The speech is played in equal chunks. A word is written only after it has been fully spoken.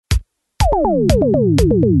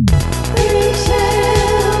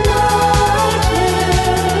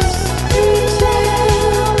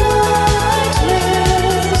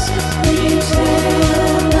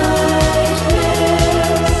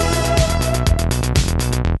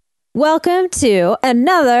Welcome to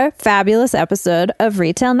another fabulous episode of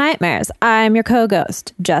Retail Nightmares. I'm your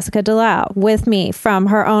co-ghost, Jessica Delau. With me from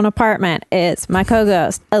her own apartment is my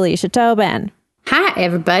co-ghost, Alicia Tobin. Hi,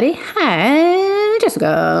 everybody. Hi,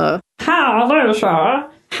 Jessica. Hi, Alicia.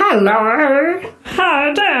 Hello.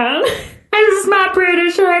 Hi, Dan. This is my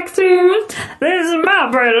British accent. This is my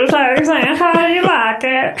British accent. How do you like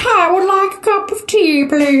it? I would like a cup of tea,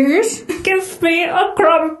 please. Give me a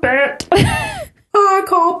crumpet. I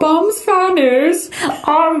call bums fannies.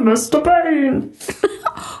 I'm Mr. Bean.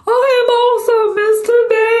 I am also Mr.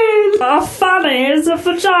 Bean. A fanny is a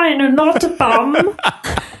vagina, not a bum.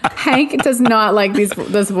 Hank does not like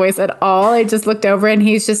this voice at all. I just looked over and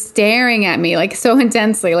he's just staring at me like so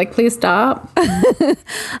intensely. Like, please stop. So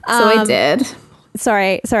I did.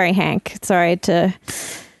 Sorry, Hank. Sorry to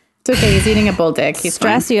It's okay. He's eating a bull dick. He's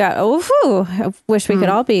stress you out. Oh, whew. I wish we could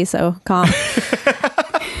all be so calm.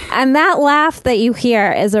 And that laugh that you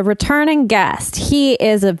hear is a returning guest. He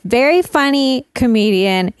is a very funny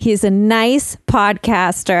comedian. He's a nice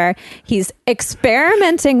podcaster. He's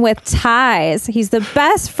experimenting with ties. He's the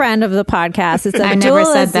best friend of the podcast. It's I never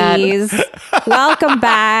said Aziz. Welcome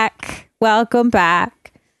back. Welcome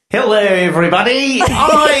back. Hello, everybody.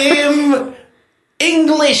 I am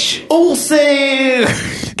English also.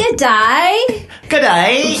 Good day. Good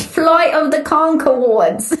day. Flight of the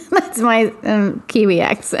Conchords. That's my Kiwi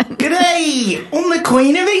accent. Good day. I'm the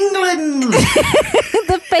Queen of England.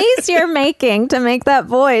 The face you're making to make that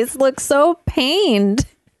voice looks so pained.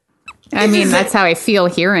 I mean, that's how I feel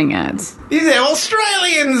hearing it. These are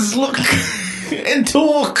Australians look and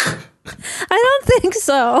talk. I don't think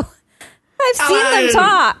so. I've seen them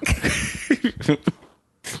talk.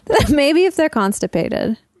 Maybe if they're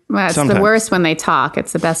constipated. Well, it's Sometimes. the worst when they talk.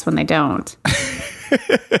 It's the best when they don't.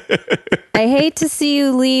 I hate to see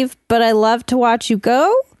you leave, but I love to watch you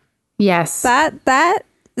go. Yes.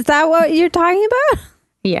 Is that what you're talking about?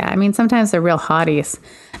 Yeah, I mean, sometimes they're real hotties.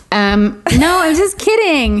 No, I'm just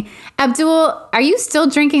kidding. Abdul, are you still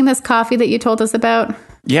drinking this coffee that you told us about?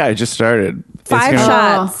 Yeah, I just started. It's Five gonna-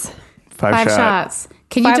 shots. Five shot. shots.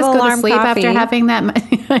 Can you Five just go to alarm sleep coffee. after having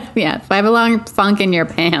that? Yeah, 5 alarm funk in your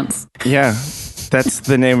pants. Yeah, that's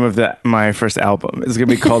the name of my first album. It's gonna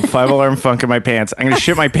be called 5 Alarm Funk in My Pants. I'm gonna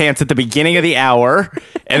shit my pants at the beginning of the hour,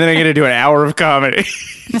 and then I'm gonna do an hour of comedy.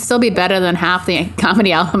 It'll still be better than half the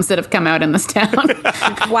comedy albums that have come out in this town.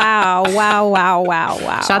 Wow.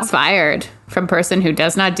 Shots fired from person who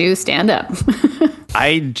does not do stand-up.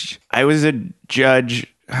 I was a judge.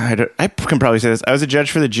 I can probably say this. I was a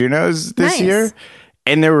judge for the Junos this Nice. year,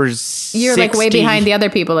 and there were You're like way behind the other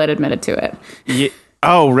people that admitted to it.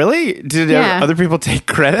 Oh, really? Did Yeah. other people take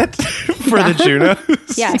credit for the Junos?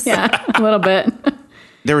 Yes. Yeah, a little bit.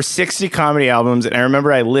 There were 60 comedy albums, and I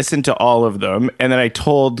remember I listened to all of them, and then I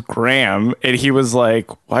told Graham, and he was like,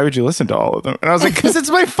 why would you listen to all of them? And I was like, because it's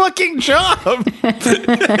my fucking job.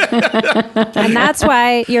 And that's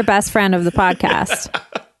why you're best friend of the podcast.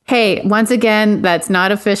 Hey, once again, that's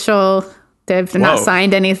not official. They've not Whoa.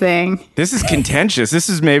 signed anything. This is contentious. This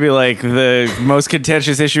is maybe like the most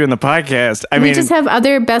contentious issue in the podcast. I We mean, just have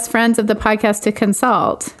other best friends of the podcast to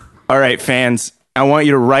consult. all right, fans, I want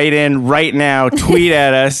you to write in right now, tweet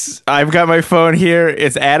at us. I've got my phone here.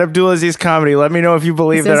 It's at Abdulaziz Comedy. Let me know if you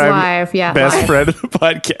believe This that is I'm live. Yeah, best live. friend of the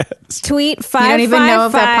podcast. Tweet 555. You don't even know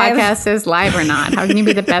if that podcast is live or not. How can you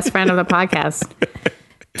be the best friend of the podcast?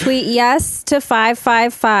 Tweet yes to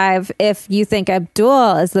 555 if you think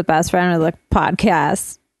Abdul is the best friend of the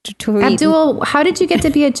podcast. Tweet. Abdul, how did you get to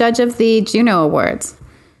be a judge of the Juno Awards?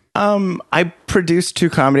 I produced 2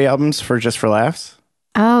 comedy albums for Just for Laughs.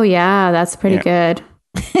 Oh, yeah, that's pretty good.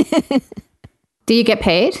 Do you get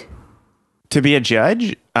paid? To be a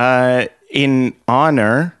judge, in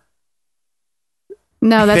honor,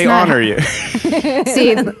 No, that's they not. honor you.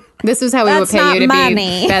 See, this is how we would That's pay not you to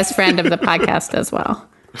money. be best friend of the podcast as well.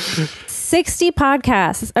 60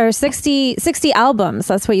 podcasts or 60 albums.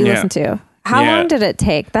 That's what you Yeah. listen to. How Yeah. long did it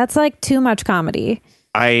take? That's like too much comedy.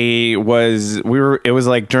 it was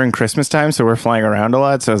like during Christmas time, so we're flying around a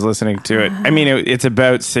lot, so I was listening to it. I mean, it's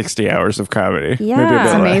about 60 hours of comedy. Yeah. Maybe a bit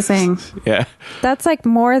That's less. amazing. Yeah, That's like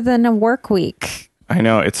more than a work week. I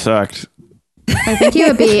know, it sucked. I think you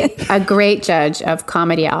would be a great judge of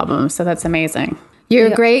comedy albums, so that's amazing. You're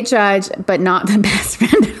a great judge, but not the best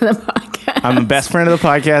friend of the podcast. I'm the best friend of the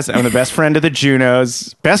podcast. I'm the best friend of the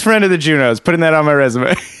Junos. Best friend of the Junos. Putting that on my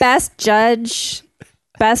resume. Best judge,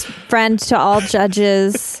 best friend to all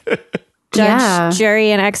judges, judge, Yeah.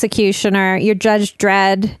 jury, and executioner. You're Judge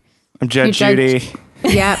Dredd. I'm Judge You Judy. judged-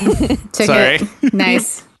 Yep. Took Sorry. it.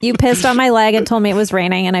 Nice. You pissed on my leg and told me it was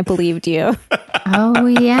raining, and I believed you. Oh,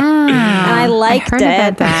 yeah. And I liked heard it.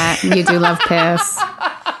 about that. You do love piss.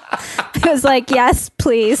 I was like, yes,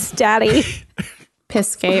 please, daddy.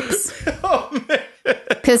 Pisscapes.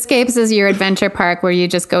 Pisscapes is your adventure park where you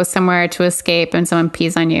just go somewhere to escape and someone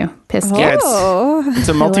pees on you. Pisscapes. Yeah, Oh, it's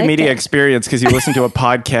a I like multimedia it. experience because you listen to a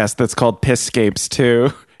podcast that's called Pisscapes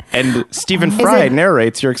too. And Stephen Fry it-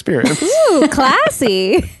 narrates your experience. Ooh,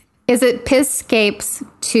 classy. Is it Pisscapes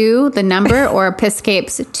 2, the number, or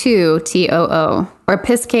Pisscapes 2, TOO? Or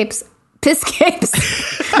Pisscapes?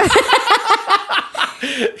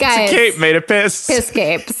 Guys, Kate made a piss.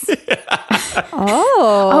 Pisscapes.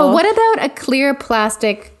 Oh. Oh, what about a clear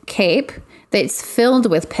plastic cape that's filled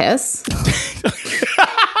with piss?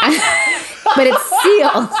 But it's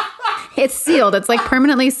sealed. It's sealed. It's like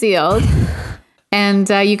permanently sealed. And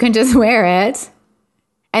you can just wear it.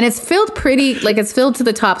 And it's filled it's filled to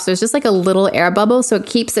the top. So it's just like a little air bubble. So it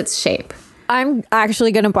keeps its shape. I'm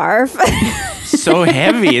actually going to barf. So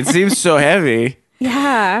heavy. It seems so heavy.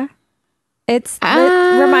 Yeah. It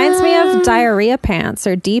reminds me of diarrhea pants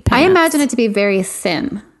or D pants. I imagine it to be very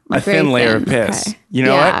thin. A Like very thin layer thin. of piss. Okay. You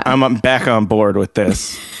know Yeah. what? I'm back on board with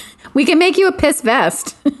this. We can make you a piss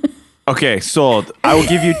vest. Okay, sold. I will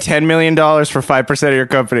give you $10 million for 5% of your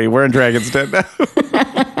company. We're in Dragon's Den now.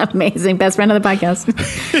 Amazing. Best friend of the podcast.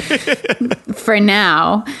 For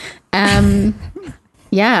now.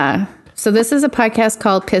 Yeah. So this is a podcast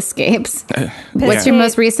called Pisscapes. What's your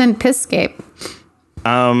most recent Pisscape?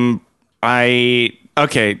 Do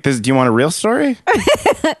you want a real story?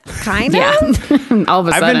 Kind of. Yeah. All of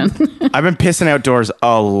a sudden. I've been pissing outdoors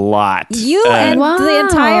a lot. You and Wow. the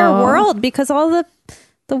entire world, because all the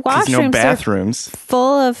There's washrooms no are bathrooms.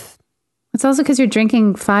 full of. It's also because you're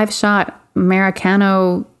drinking 5-shot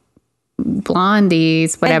Americano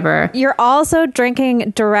blondies, whatever. You're also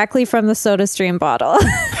drinking directly from the SodaStream bottle.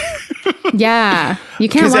 Yeah. You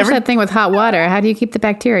can't 'Cause wash every- that thing with hot water. How do you keep the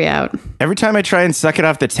bacteria out? Every time I try and suck it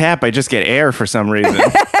off the tap, I just get air for some reason.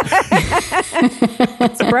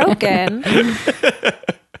 It's broken.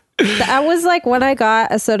 That was like when I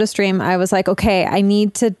got a SodaStream, I was like, okay, I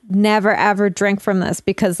need to never ever drink from this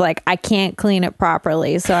because like I can't clean it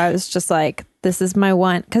properly. So I was just like, this is my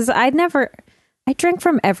one. Because I drink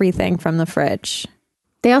from everything from the fridge.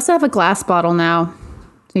 They also have a glass bottle now.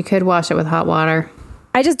 You could wash it with hot water.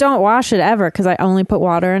 I just don't wash it ever because I only put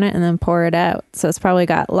water in it and then pour it out. So it's probably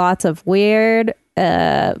got lots of weird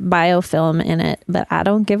biofilm in it, but I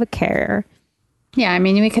don't give a care. Yeah, I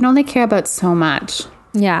mean, we can only care about so much.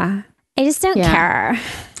 Yeah. I just don't Yeah. care.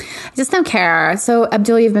 I just don't care. So,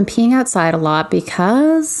 Abdul, you've been peeing outside a lot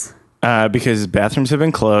because... Because bathrooms have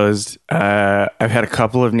been closed. I've had a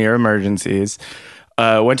couple of near emergencies.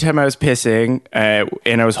 One time I was pissing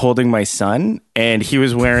and I was holding my son and he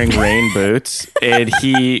was wearing rain boots and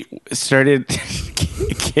he started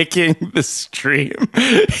kicking the stream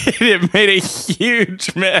and it made a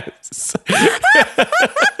huge mess.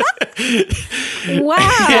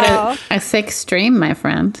 Wow. A thick stream, my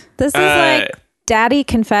friend. This is like daddy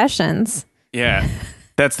confessions. Yeah,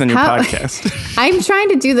 that's the new How- podcast. I'm trying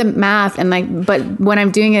to do the math but when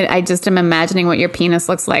I'm doing it, I just am imagining what your penis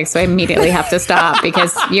looks like. So I immediately have to stop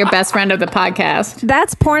because you're best friend of the podcast.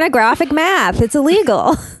 That's pornographic math. It's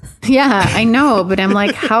illegal. Yeah, I know. But I'm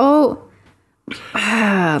like, how...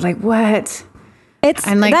 like what? It's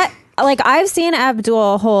I'm like- that. Like I've seen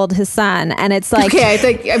Abdul hold his son, and it's like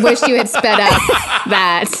Okay, I wish you had sped up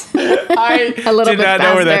that. I A little did bit not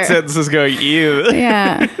know where that faster. sentence was going. You.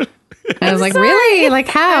 Yeah. I was like, sorry. really? Like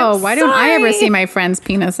how? Why don't I ever sorry. see my friends'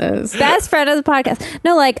 penises? best friend of the podcast.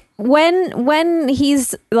 No, like when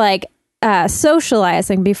he's like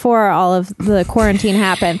socializing before all of the quarantine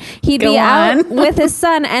happened, he'd Go be out on. with his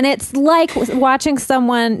son, and it's like watching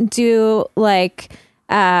someone do like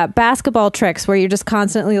basketball tricks where you're just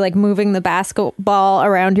constantly like moving the basketball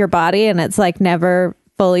around your body, and it's like never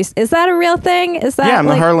fully. Is that a real thing? Is that Yeah, I'm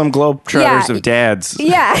like, the Harlem Globetrotters Yeah. of dads.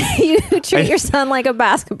 Yeah, you treat your son like a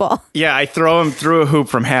basketball. Yeah, I throw him through a hoop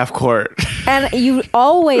from half court. And you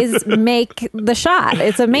always make the shot.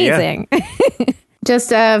 It's amazing. Just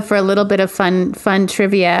for a little bit of fun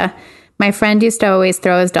trivia, my friend used to always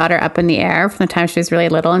throw his daughter up in the air from the time she was really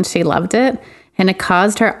little, and she loved it. And it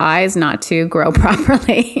caused her eyes not to grow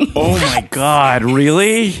properly. Oh my God,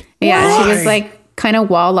 really? Yeah, she was Why? like kind of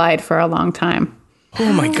wall-eyed for a long time.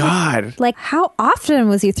 Oh my God. Like, how often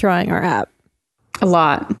was he throwing her up? A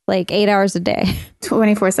lot. Like 8 hours a day.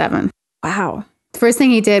 24/7. Wow. First thing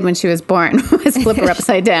he did when she was born was flip her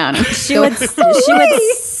upside down. She would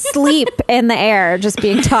sleep in the air, just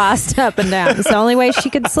being tossed up and down. It's the only way she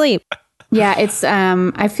could sleep. Yeah, it's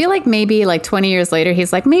I feel like maybe like 20 years later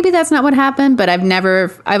he's like, maybe that's not what happened, but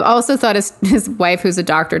I've also thought his wife, who's a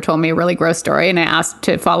doctor, told me a really gross story, and I asked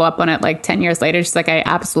to follow up on it like 10 years later. She's like, I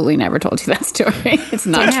absolutely never told you that story. It's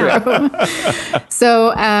not true.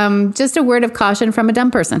 So just a word of caution from a dumb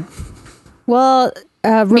person. Well,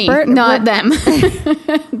 Me, not them.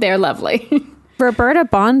 They're lovely. Roberta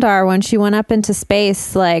Bondar, when she went up into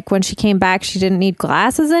space, like when she came back, she didn't need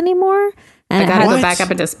glasses anymore. And I gotta What? go back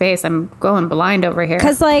up into space. I'm going blind over here.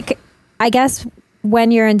 because, like, I guess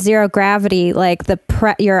when you're in zero gravity, like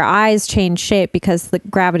your eyes change shape because the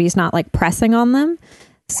gravity's not like pressing on them.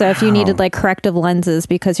 So if you needed like corrective lenses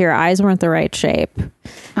because your eyes weren't the right shape,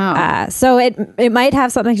 so it might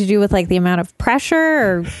have something to do with like the amount of pressure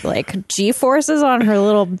or like G forces on her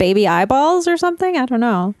little baby eyeballs or something. I don't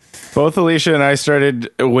know. Both Alicia and I started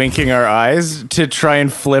winking our eyes to try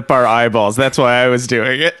and flip our eyeballs. That's why I was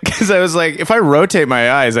doing it. Because I was like, if I rotate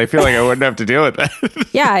my eyes, I feel like I wouldn't have to deal with that.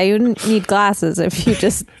 Yeah, you wouldn't need glasses if you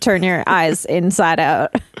just turn your eyes inside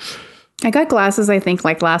out. I got glasses, I think,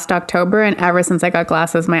 like last October, and ever since I got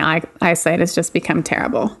glasses, my eyesight has just become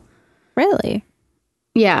terrible. Really?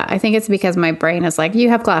 Yeah, I think it's because my brain is like, you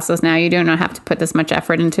have glasses now, you do not have to put this much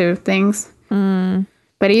effort into things.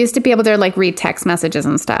 But I used to be able to like read text messages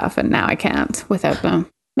and stuff, and now I can't without them.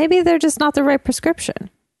 Maybe they're just not the right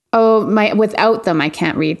prescription. Oh, without them, I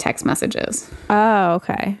can't read text messages. Oh,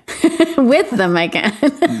 okay. With them, I can.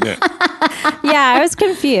 Yeah, I was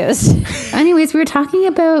confused. Anyways, we were talking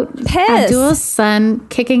about Piss. Abdul's son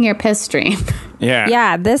kicking your piss stream. Yeah.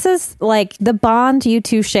 Yeah, this is like the bond you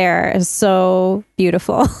two share is so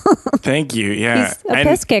beautiful. Thank you. Yeah. He's a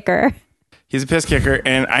piss kicker. He's a piss kicker,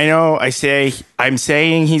 and I know I'm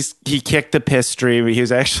saying he kicked the piss stream, but he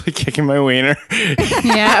was actually kicking my wiener.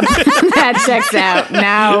 Yeah, that checks out.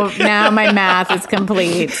 Now my math is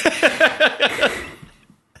complete.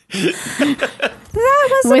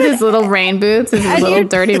 With his little rain boots, his little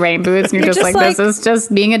dirty rain boots, and you're just like, this is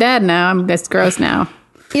just being a dad now. I'm just gross now.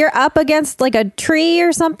 You're up against like a tree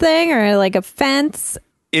or something, or like a fence.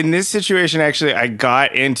 In this situation, actually, I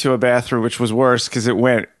got into a bathroom, which was worse because it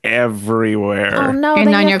went everywhere. Oh no! And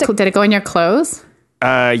then on you your have to- did it go in your clothes?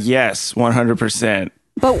 Yes, 100%.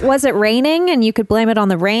 But was it raining and you could blame it on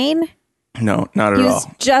the rain? No, not at He all. was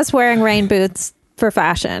just wearing rain boots for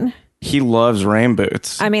fashion. He loves rain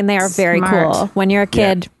boots. I mean, they are very Smart. cool. When you're a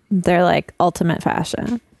kid, they're like ultimate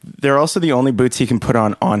fashion. They're also the only boots he can put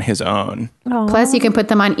on his own. Plus, you can put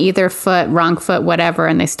them on either foot, wrong foot, whatever,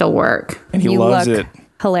 and they still work. And he You loves look it.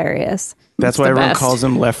 hilarious. That's the why everyone best. calls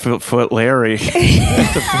him Left Foot Larry.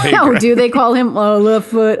 Oh, do they call him left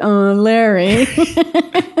foot Larry?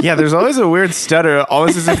 Yeah, there's always a weird stutter,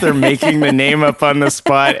 almost as if they're making the name up on the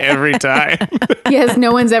spot every time. Yes,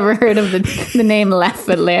 no one's ever heard of the name Left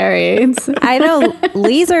Foot Larry. I know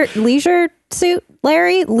leisure suit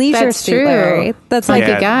Larry, leisure That's suit true. Larry. That's like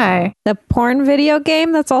Like a guy. the porn video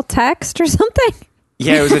game that's all text or something.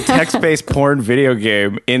 Yeah, it was a text-based porn video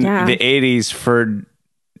game in Yeah. the 80s for,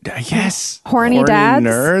 I guess, Horny dads?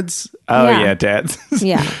 nerds. Oh, Yeah. yeah, dads.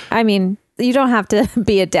 Yeah. I mean, you don't have to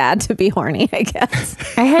be a dad to be horny, I guess.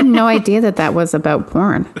 I had no idea that was about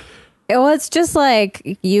porn. Well, it's just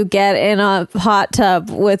like you get in a hot tub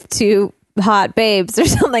with two hot babes or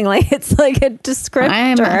something. Like it's like a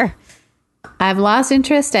descriptor. I've lost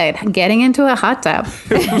interest at getting into a hot tub.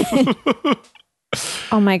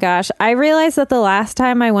 Oh my gosh. I realized that the last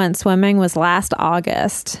time I went swimming was last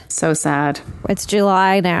August. So sad. It's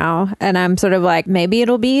July now. And I'm sort of like, maybe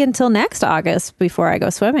it'll be until next August before I go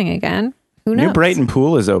swimming again. Who knows? New Brighton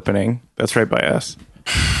Pool is opening. That's right by us.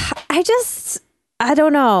 I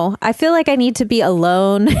don't know. I feel like I need to be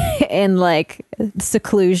alone in like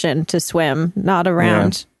seclusion to swim, not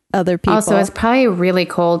around other people. Also, it's probably really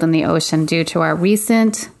cold in the ocean due to our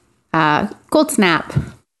recent cold snap. You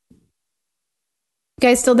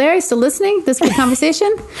guys still there? You still listening? This good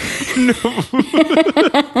conversation?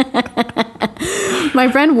 My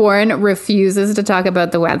friend Warren refuses to talk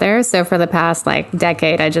about the weather. So for the past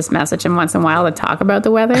decade, I just message him once in a while to talk about the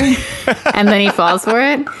weather. And then he falls for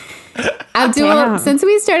it. Abdul, Damn. since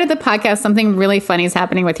we started the podcast, something really funny is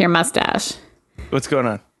happening with your mustache. What's going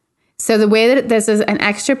on? So the way that this is an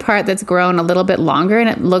extra part that's grown a little bit longer and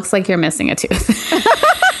it looks like you're missing a tooth.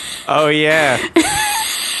 Oh, yeah.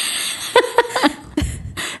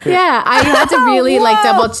 Yeah, I had to really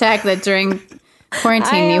double check that during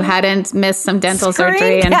quarantine you hadn't missed some dental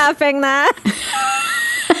surgery. And capping that.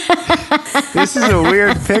 This is a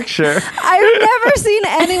weird picture. I've never seen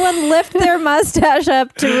anyone lift their mustache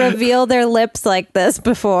up to reveal their lips like this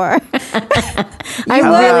before. I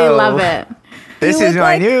really love it. This You is look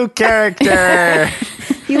my like- new character.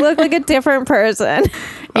 You look like a different person.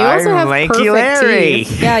 You also have Lanky perfect Larry.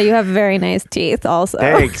 teeth. Yeah, you have very nice teeth also.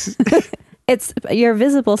 Thanks. It's your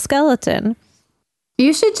visible skeleton.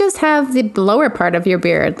 You should just have the lower part of your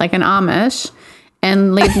beard like an Amish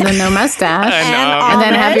and leave the no mustache. And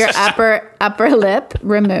then have your upper lip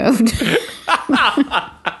removed.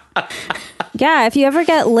 Yeah, if you ever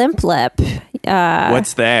get limp lip,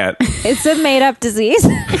 What's that? it's a made up disease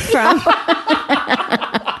from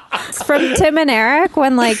it's from Tim and Eric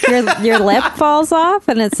when like your lip falls off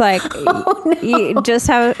and it's like you just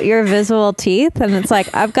have your visible teeth and it's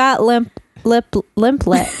like I've got limp lip.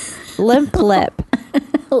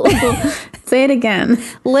 Say it again.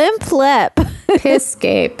 Limp lip.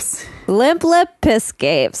 Pisscapes. Limp lip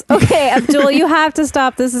pisscapes. Okay, Abdul, you have to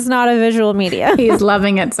stop. This is not a visual media. He's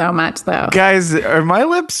loving it so much, though. Guys, are my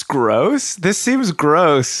lips gross? This seems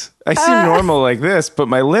gross. I seem normal like this, but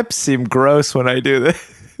my lips seem gross when I do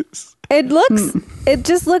this. It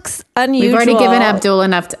just looks unusual. We've already given Abdul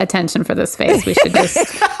enough attention for this face. We should just...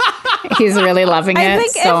 He's really loving I it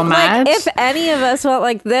think so if, much. Like, if any of us went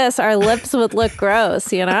like this, our lips would look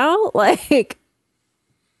gross, you know? Like,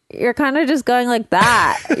 you're kind of just going like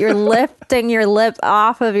that. You're lifting your lip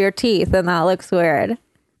off of your teeth, and that looks weird.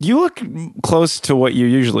 You look close to what you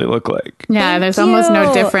usually look like. Yeah, there's almost no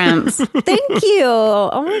you. difference. Thank you.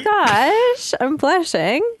 Oh my gosh. I'm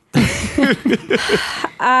blushing.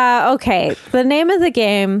 Okay. The name of the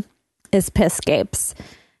game is Pisscapes.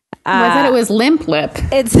 I thought it was limp lip.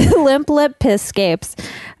 It's Limp Lip Pisscapes.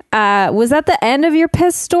 Was that the end of your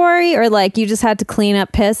piss story, or like you just had to clean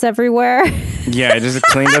up piss everywhere? Yeah, I just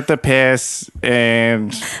cleaned up the piss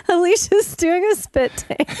and Alicia's doing a spit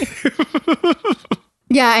take.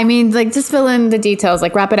 Yeah, I mean, like, just fill in the details.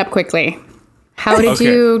 Like, wrap it up quickly. How did Okay.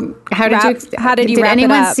 you? How did you? How did you Did wrap it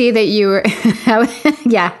anyone up? see that you were?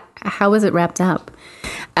 Yeah. How was it wrapped up?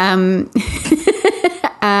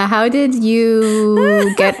 How did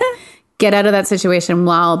you get out of that situation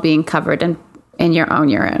while being covered in your own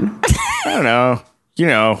urine? I don't know. You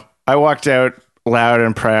know, I walked out loud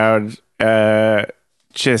and proud,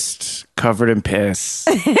 just covered in piss.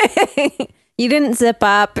 You didn't zip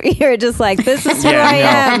up. You're just like, this is who I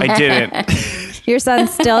am. I didn't. Your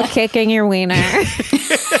son's still kicking your wiener.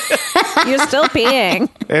 You're still peeing.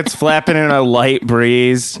 It's flapping in a light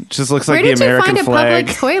breeze. Just looks like Where the did you American find a flag.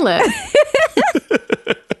 public toilet?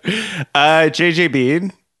 JJ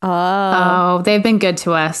Bean. Oh, they've been good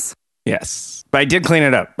to us. Yes. But I did clean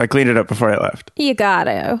it up. I cleaned it up before I left. You got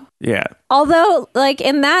to. Yeah. Although, like,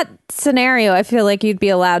 in that scenario, I feel like you'd be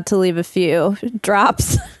allowed to leave a few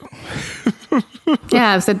drops.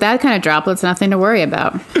 Yeah, so that kind of droplet's nothing to worry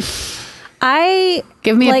about.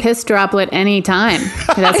 Give me a like- piss droplet anytime.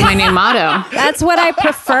 That's my new motto. That's what I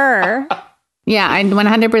prefer. Yeah, I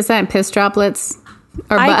 100% piss droplets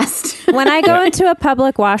or bust. When I go into a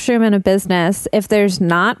public washroom in a business, if there's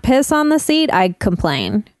not piss on the seat, I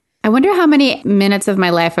complain. I wonder how many minutes of my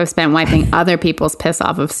life I've spent wiping other people's piss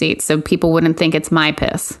off of seats so people wouldn't think it's my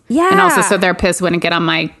piss. Yeah. And also so their piss wouldn't get on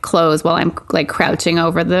my clothes while I'm like crouching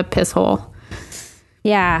over the piss hole.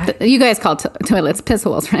 Yeah. You guys call toilets piss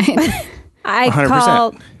holes, right? I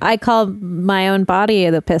 100%. call my own body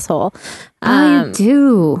the piss hole. Oh, you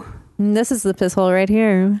do. This is the piss hole right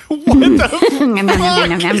here.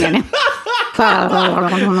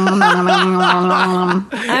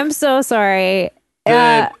 I'm so sorry.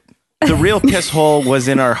 The real piss hole was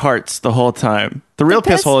in our hearts the whole time. The real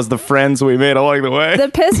piss hole is the friends we made along the way. The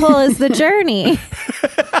piss hole is the journey.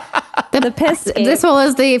 The piss. This hole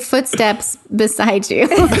is the footsteps beside you.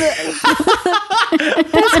 Piss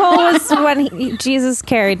hole was when Jesus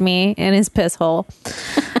carried me in his piss hole.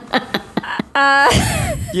 Yeah,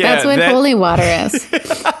 That's what holy water is.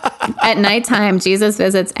 At nighttime, Jesus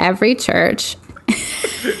visits every church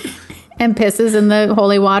and pisses in the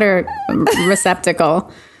holy water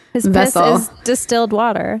receptacle. His vessel. piss is distilled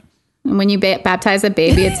water. And when you baptize a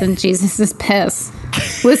baby, it's in Jesus' piss.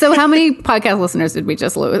 Well, so how many podcast listeners did we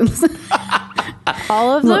just lose?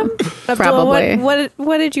 All of them? Probably. Abdullah,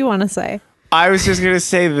 what did you want to say? I was just gonna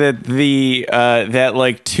say that the that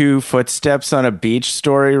like 2 footsteps on a beach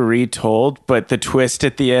story retold, but the twist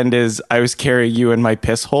at the end is I was carrying you in my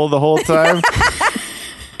piss hole the whole time.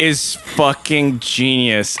 Is fucking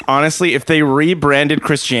genius. Honestly, if they rebranded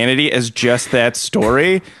Christianity as just that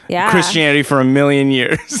story, Yeah. Christianity for a million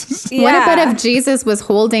years. What about if Jesus was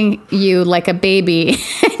holding you like a baby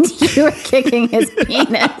and you were kicking his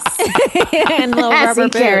penis and little as rubber he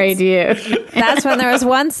boots? carried you? That's when there was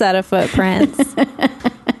one set of footprints.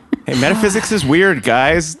 Hey, metaphysics is weird,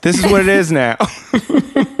 guys. This is what it is now.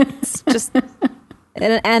 It's just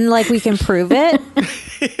and like we can prove it.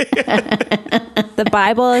 The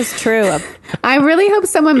Bible is true. I really hope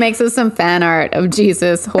someone makes us some fan art of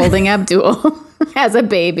Jesus holding Abdul as a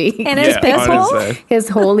baby. And his piss hole? honestly. His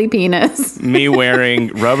holy penis. Me wearing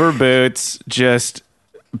rubber boots, just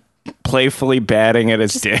playfully batting at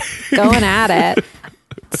his dick. Going at it.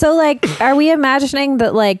 So, like, are we imagining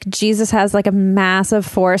that, like, Jesus has, like, a massive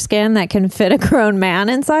foreskin that can fit a grown man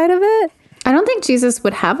inside of it? I don't think Jesus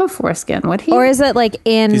would have a foreskin, would he? Or is it, like,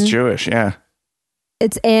 in... He's Jewish, yeah.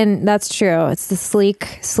 It's in... That's true. It's the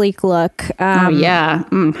sleek look. Oh, yeah.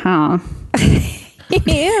 Huh.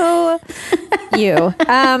 You.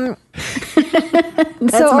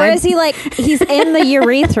 So, or is he, like, he's in the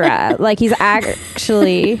urethra? Like, he's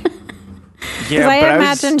actually... Yeah, Because I but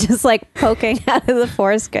imagine just, like, poking out of the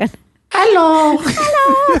foreskin. Hello.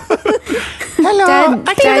 Hello.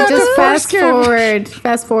 Dad, just fast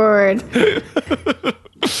forward.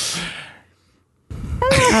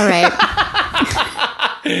 All right.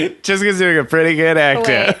 Jessica's doing a pretty good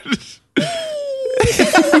actor.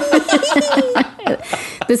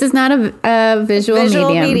 This is not a visual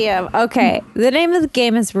medium. Okay. The name of the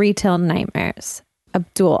game is Retail Nightmares.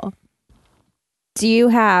 Abdul, do you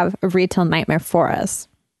have a retail nightmare for us?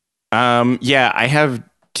 Yeah, I have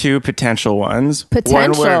two potential ones.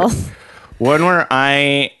 Potential. One where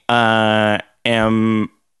I am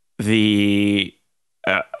the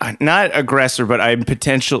not aggressor, but I'm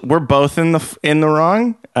potential. We're both in the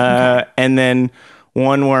wrong. And then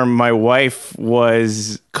one where my wife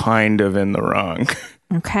was kind of in the wrong.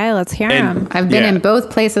 Okay, let's hear him. I've been in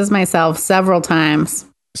both places myself several times.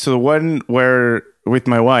 So the one where with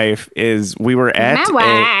my wife is we were at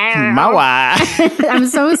my wife. I'm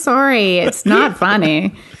so sorry. It's not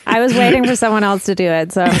funny. I was waiting for someone else to do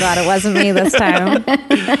it, so I'm glad it wasn't me this time.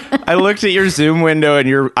 I looked at your Zoom window and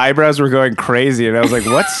your eyebrows were going crazy, and I was like,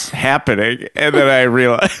 "What's happening?" And then I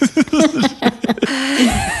realized.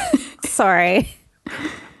 Sorry.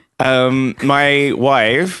 My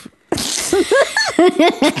wife.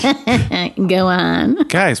 Go on.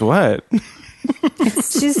 Guys, what?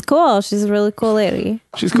 She's cool. She's a really cool lady.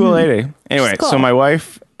 She's a cool lady. Anyway, cool. so my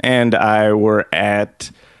wife and I were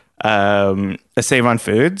at a Save on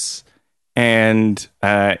Foods, and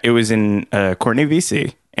it was in Courtney,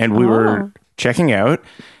 BC, and we were checking out,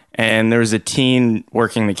 and there was a teen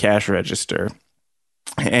working the cash register,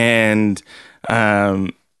 and after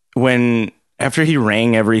he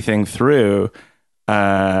rang everything through,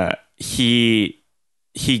 he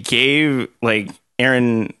gave like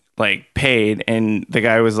Aaron like paid, and the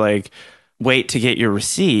guy was like, wait to get your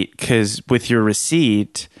receipt, because with your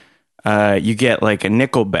receipt you get like a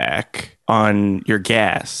nickel back on your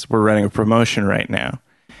gas. We're running a promotion right now.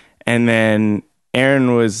 And then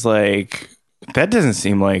Aaron was like, that doesn't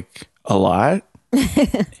seem like a lot.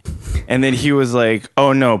 And then he was like,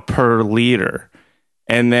 oh no, per liter.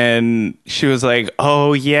 And then she was like,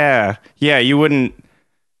 oh yeah, you wouldn't.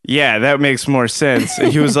 Yeah, that makes more sense.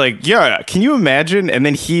 And he was like, yeah, can you imagine? And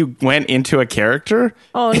then he went into a character.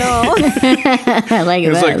 Oh, no. I like He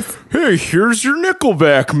was this. like, hey, here's your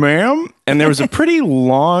Nickelback, ma'am. And there was a pretty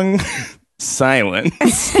long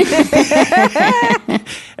silence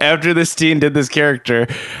after this teen did this character.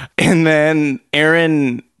 And then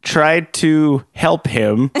Aaron tried to help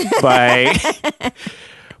him by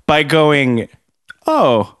going,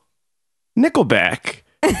 oh, Nickelback.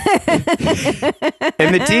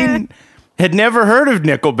 And the teen had never heard of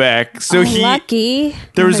Nickelback, so Lucky.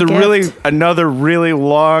 there was What a gift. another really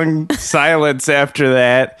long silence after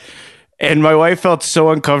that, and my wife felt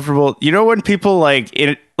so uncomfortable. You know when people like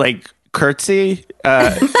curtsy,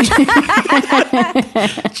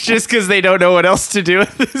 just because they don't know what else to do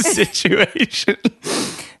with the situation.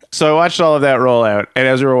 So I watched all of that roll out, and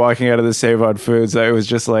as we were walking out of the Save on Foods, I was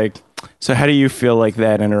just like, so how do you feel like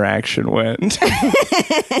that interaction went?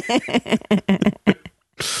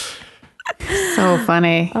 So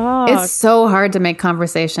funny. It's so hard to make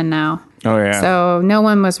conversation now. Oh, yeah. So no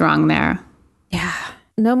one was wrong there. Yeah.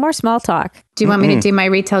 No more small talk. Do you want me to do my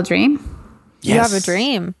retail dream? You have a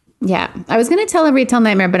dream. Yeah. I was going to tell a retail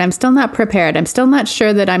nightmare, but I'm still not prepared. I'm still not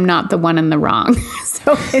sure that I'm not the one in the wrong.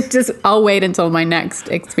 So I'll wait until my next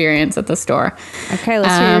experience at the store. Okay,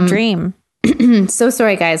 let's hear your dream. So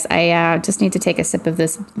sorry, guys. I just need to take a sip of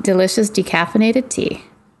this delicious decaffeinated tea.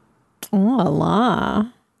 Oh, la la.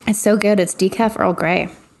 It's so good. It's decaf Earl Grey.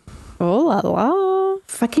 Oh, la la.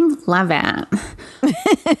 Fucking love it.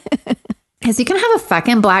 Because you can have a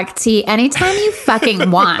fucking black tea anytime you fucking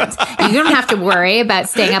want. You don't have to worry about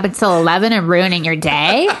staying up until 11 and ruining your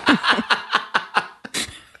day.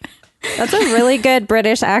 That's a really good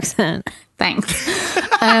British accent. Thanks.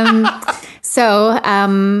 So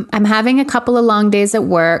I'm having a couple of long days at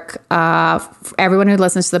work. Everyone who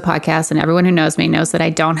listens to the podcast and everyone who knows me knows that I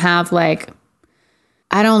don't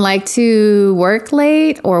like to work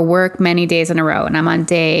late or work many days in a row. And I'm on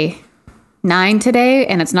day 9 today,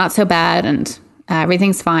 and it's not so bad, and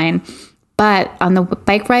everything's fine. But on the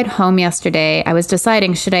bike ride home yesterday, I was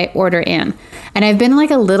deciding, should I order in? And I've been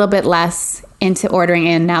like a little bit less into ordering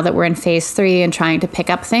in now that we're in phase 3 and trying to pick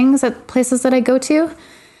up things at places that I go to,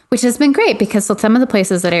 which has been great because some of the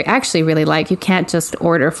places that I actually really like, you can't just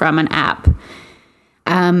order from an app.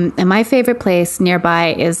 And my favorite place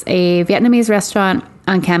nearby is a Vietnamese restaurant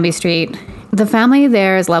on Canby Street. The family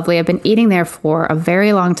there is lovely. I've been eating there for a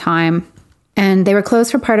very long time, and they were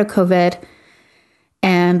closed for part of COVID.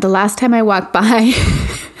 And the last time I walked by,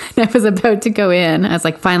 I was about to go in. I was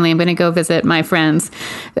like, finally, I'm going to go visit my friends.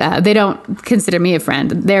 They don't consider me a friend.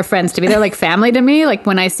 They're friends to me. They're like family to me. Like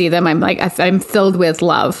when I see them, I'm filled with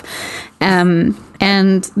love.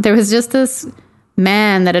 And there was just this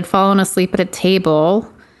man that had fallen asleep at a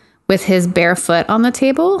table with his bare foot on the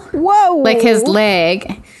table. Whoa. Like his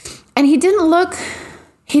leg. And he didn't look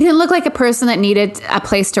like a person that needed a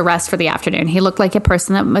place to rest for the afternoon. He looked like a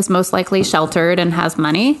person that was most likely sheltered and has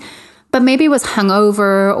money, but maybe was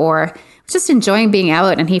hungover or just enjoying being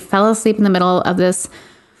out. And he fell asleep in the middle of this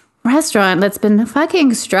restaurant that's been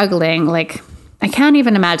fucking struggling. Like, I can't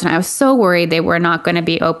even imagine. I was so worried they were not going to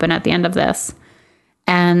be open at the end of this.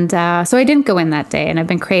 And so I didn't go in that day. And I've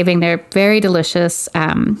been craving their very delicious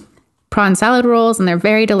prawn salad rolls and their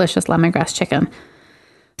very delicious lemongrass chicken.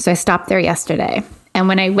 So I stopped there yesterday. And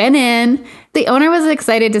when I went in, the owner was as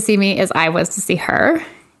excited to see me as I was to see her,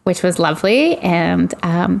 which was lovely. And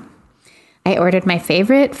I ordered my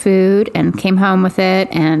favorite food and came home with it.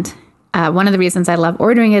 And one of the reasons I love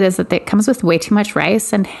ordering it is that it comes with way too much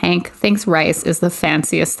rice. And Hank thinks rice is the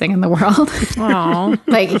fanciest thing in the world. Aww.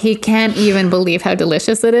 Like, he can't even believe how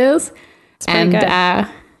delicious it is.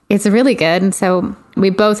 It's really good. And so we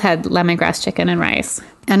both had lemongrass chicken and rice.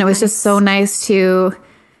 And it was just so nice to...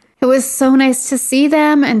 It was so nice to see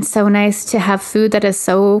them and so nice to have food that is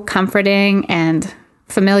so comforting and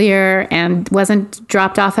familiar and wasn't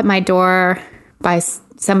dropped off at my door by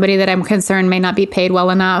somebody that I'm concerned may not be paid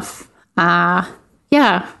well enough.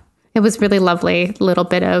 Yeah, it was really lovely. A little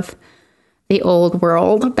bit of the old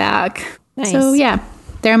world back. Nice. So yeah,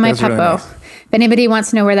 they're my That's really puppo. nice. If anybody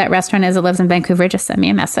wants to know where that restaurant is that lives in Vancouver, just send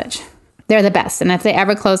me a message. They're the best. And if they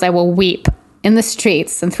ever close, I will weep in the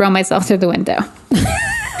streets and throw myself through the window.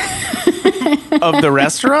 Of the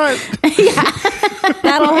restaurant?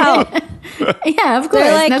 That'll help. Yeah, of course.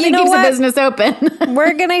 They're like, Nothing you know keeps what? a business open.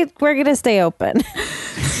 We're gonna stay open.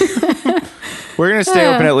 We're going to stay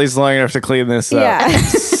open at least long enough to clean this up. Yeah.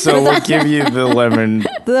 So we'll give you the lemon.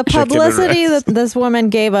 The chicken and publicity rice. that this woman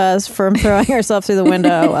gave us from throwing herself through the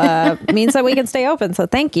window means that we can stay open. So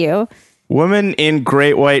thank you. Woman in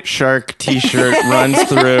great white shark t-shirt runs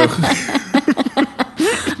through.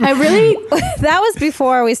 That was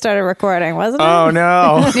before we started recording, wasn't it? Oh,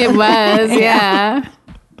 no. It was, yeah.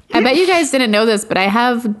 I bet you guys didn't know this, but I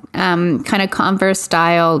have kind of Converse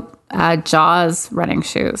style Jaws running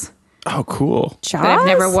shoes. Oh, cool. Jaws? That I've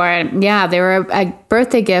never worn. Yeah, they were a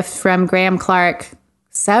birthday gift from Graham Clark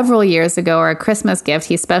several years ago, or a Christmas gift.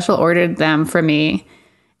 He special ordered them for me,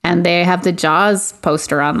 and they have the Jaws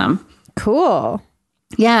poster on them. Cool.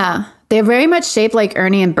 Yeah, they're very much shaped like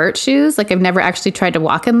Ernie and Bert shoes. Like, I've never actually tried to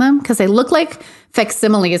walk in them because they look like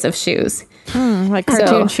facsimiles of shoes. Like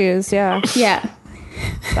cartoon shoes. Yeah. Yeah,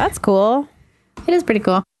 That's cool. it is pretty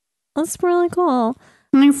cool. That's really cool.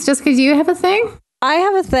 And it's just because you have a thing? I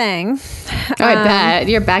have a thing. Oh, I bet.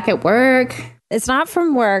 You're back at work. It's not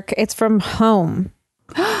from work. It's from home.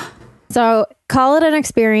 So call it an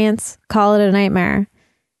experience. Call it a nightmare.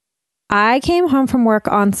 I came home from work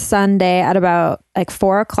on Sunday at about like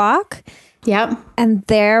 4:00. Yep. And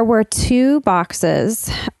there were 2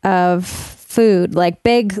 boxes of food, like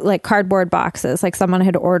big, like cardboard boxes, like someone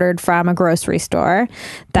had ordered from a grocery store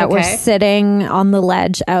that were Okay. sitting on the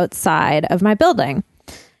ledge outside of my building.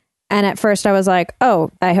 And at first I was like,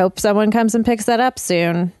 oh, I hope someone comes and picks that up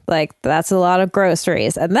soon. Like, that's a lot of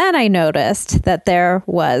groceries. And then I noticed that there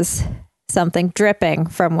was something dripping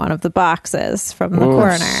from one of the boxes from the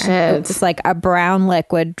corner. shit. It's like a brown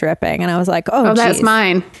liquid dripping. And I was like, oh, That's geez.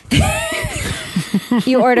 mine.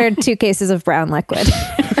 You ordered 2 cases of brown liquid.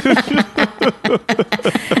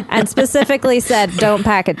 And specifically said, don't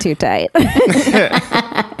pack it too tight.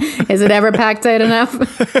 Is it ever packed tight enough?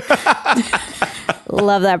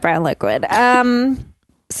 Love that brown liquid.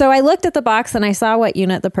 So I looked at the box and I saw what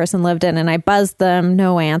unit the person lived in, and I buzzed them,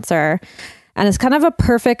 no answer. And it's kind of a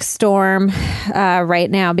perfect storm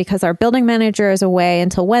right now because our building manager is away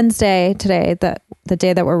until Wednesday. Today, the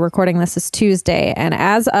day that we're recording this is Tuesday. And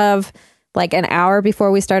as of like an hour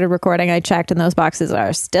before we started recording, I checked and those boxes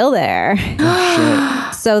are still there.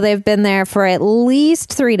 So they've been there for at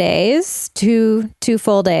least 3 days, two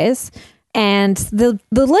full days. And the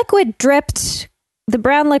liquid dripped. The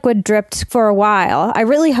brown liquid dripped for a while. I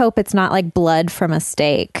really hope it's not like blood from a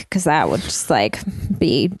steak because that would just like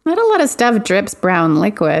be... Not a lot of stuff drips brown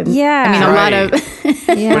liquid. Yeah. I mean, a lot of...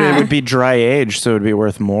 But it would be dry aged, so it would be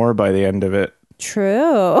worth more by the end of it.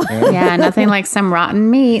 True. Yeah, nothing like some rotten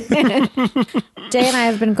meat. Jay and I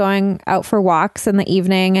have been going out for walks in the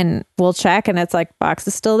evening and we'll check and it's like box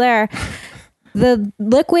is still there. The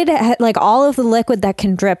liquid, like all of the liquid that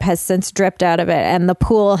can drip has since dripped out of it. And the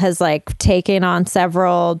pool has like taken on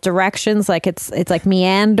several directions. Like it's like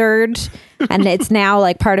meandered and it's now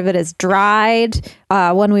like part of it is dried.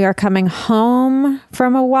 When we were coming home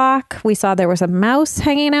from a walk, we saw there was a mouse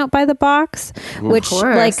hanging out by the box, which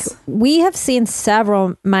like we have seen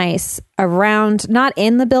several mice around, not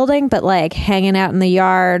in the building, but like hanging out in the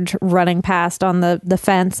yard, running past on the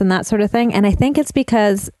fence and that sort of thing. And I think it's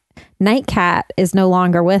because Nightcat is no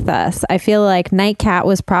longer with us. I feel like Nightcat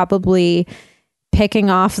was probably picking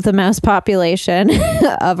off the mouse population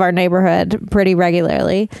of our neighborhood pretty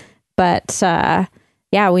regularly. But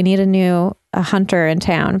yeah, we need a hunter in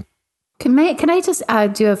town. Can I just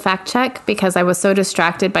do a fact check? Because I was so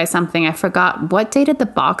distracted by something. I forgot. What day did the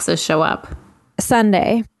boxes show up?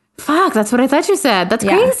 Sunday. Fuck, that's what I thought you said. That's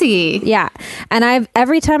crazy. Yeah. And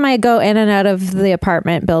every time I go in and out of the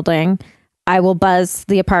apartment building, I will buzz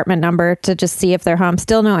the apartment number to just see if they're home.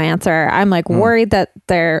 Still no answer. I'm like worried that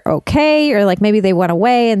they're okay, or like maybe they went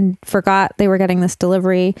away and forgot they were getting this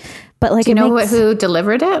delivery. But like, do you know who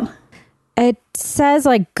delivered it? It says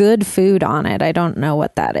like good food on it. I don't know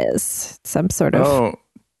what that is. Some sort of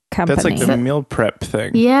company. That's like the meal prep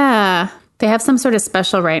thing. Yeah, they have some sort of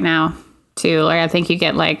special right now too. Like I think you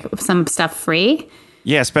get like some stuff free.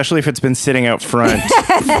 Yeah, especially if it's been sitting out front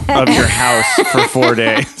of your house for 4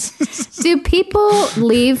 days. Do people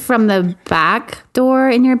leave from the back door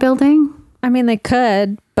in your building? I mean, they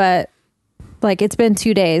could, but like it's been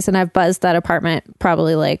 2 days and I've buzzed that apartment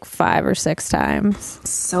probably like 5 or 6 times.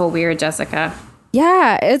 So weird, Jessica.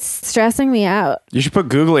 Yeah, it's stressing me out. You should put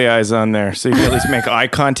googly eyes on there so you can at least make eye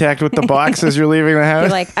contact with the box as you're leaving the house. You're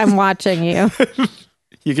like, I'm watching you.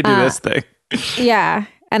 You could do this thing. Yeah.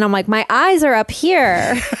 And I'm like, my eyes are up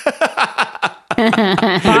here.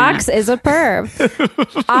 Box is a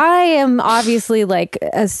perv. I am obviously like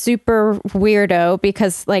a super weirdo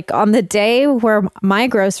because like on the day where my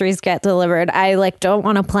groceries get delivered, I like don't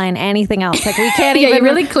want to plan anything else. Like we can't even you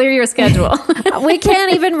really clear your schedule. We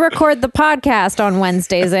can't even record the podcast on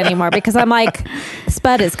Wednesdays anymore because I'm like,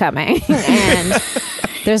 Spud is coming. And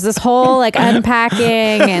there's this whole like unpacking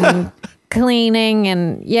and cleaning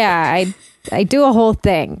and yeah, I do a whole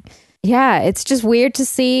thing. Yeah, it's just weird to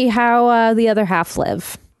see how the other half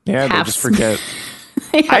live. Yeah, they just forget.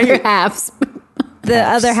 The other halves. The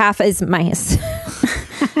other half is mice.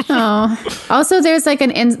 Oh. Also, there's like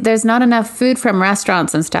there's not enough food from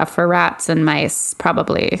restaurants and stuff for rats and mice,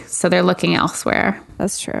 probably. So they're looking elsewhere.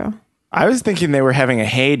 That's true. I was thinking they were having a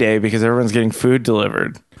heyday because everyone's getting food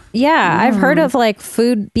delivered. Yeah, I've heard of like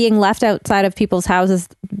food being left outside of people's houses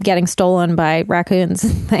getting stolen by raccoons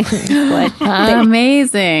and things. Like,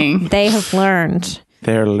 amazing. They have learned.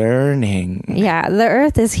 They're learning. Yeah, the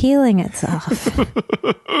earth is healing itself.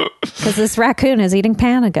 Because this raccoon is eating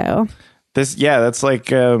Panago. That's like,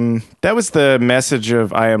 that was the message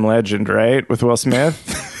of I Am Legend, right? With Will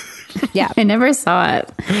Smith? Yeah. I never saw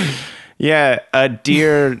it. Yeah, a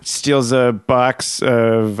deer steals a box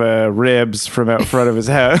of ribs from out front of his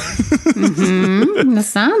house. That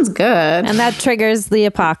sounds good. And that triggers the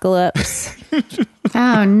apocalypse.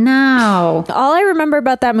 Oh, no. All I remember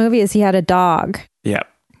about that movie is he had a dog. Yeah.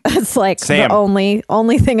 It's like Sam. the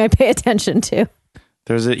only thing I pay attention to.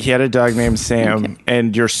 He had a dog named Sam,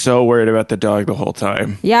 and you're so worried about the dog the whole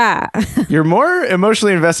time. Yeah. You're more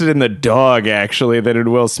emotionally invested in the dog, actually, than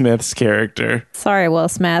in Will Smith's character. Sorry, Will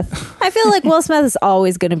Smith. I feel like Will Smith is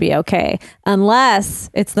always going to be okay, unless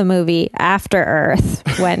it's the movie After Earth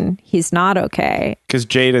when he's not okay. Because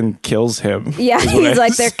Jaden kills him. Yeah, he's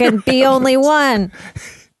like, there can be only one.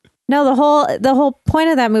 No, the whole point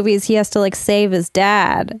of that movie is he has to like save his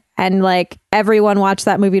dad. And like everyone watched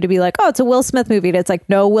that movie to be like, oh, it's a Will Smith movie. And it's like,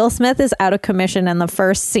 no, Will Smith is out of commission in the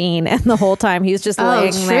first scene. And the whole time he's just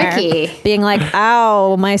laying there being like,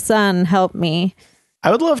 ow, my son, help me. I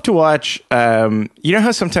would love to watch, you know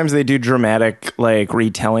how sometimes they do dramatic like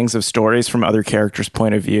retellings of stories from other characters'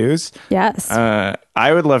 point of views? Yes. I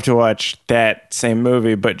would love to watch that same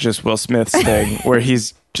movie, but just Will Smith's thing where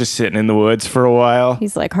he's just sitting in the woods for a while.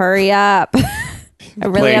 He's like, hurry up. I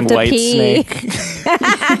really playing have to White pee. Snake.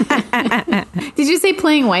 Did you say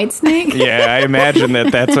playing White Snake? Yeah, I imagine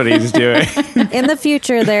that's what he's doing. In the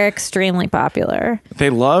future, they're extremely popular They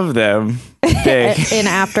love them. in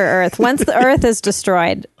After Earth. Once the Earth is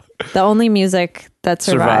destroyed, the only music that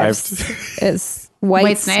survives is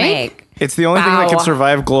White Snake. It's the only thing that Wow. can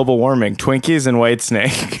survive global warming. Twinkies and White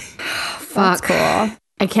Snake. Fuck. Cool.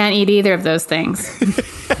 I can't eat either of those things.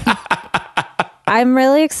 I'm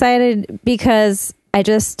really excited because I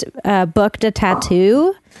just booked a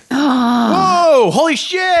tattoo. Whoa! Holy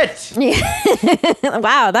shit!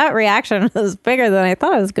 Wow, that reaction was bigger than I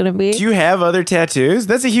thought it was going to be. Do you have other tattoos?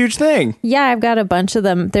 That's a huge thing. Yeah, I've got a bunch of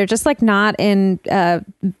them. They're just like not in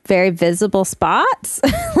very visible spots.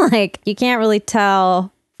 Like you can't really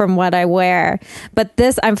tell from what I wear. But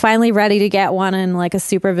this, I'm finally ready to get one in like a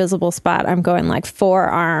super visible spot. I'm going like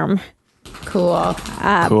forearm. Cool.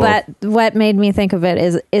 Cool. But what made me think of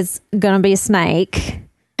it is going to be Snake.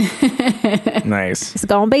 Nice. It's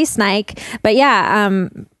going to be Snake. But yeah,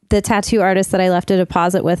 the tattoo artist that I left a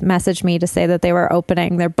deposit with messaged me to say that they were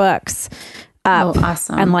opening their books. Oh,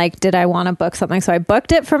 awesome. And like, did I want to book something? So I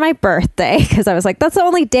booked it for my birthday because I was like, that's the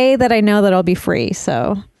only day that I know that I'll be free.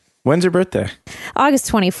 So When's your birthday?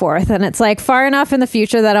 August 24th. And it's like far enough in the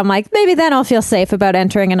future that I'm like, maybe then I'll feel safe about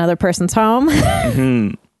entering another person's home.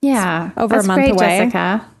 yeah. over That's a month great, away.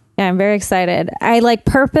 Jessica. Yeah, I'm very excited. I like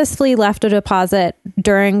purposefully left a deposit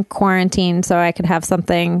during quarantine so I could have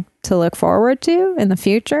something to look forward to in the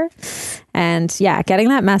future. And yeah, getting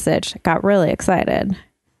that message got really excited.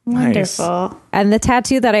 Nice. Wonderful. And the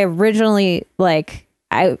tattoo that I originally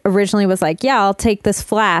was like, yeah, I'll take this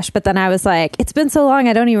flash. But then I was like, it's been so long,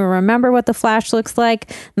 I don't even remember what the flash looks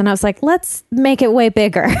like. And then I was like, let's make it way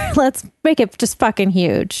bigger. Let's make it just fucking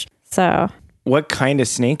huge. So What kind of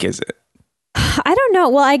snake is it? I don't know.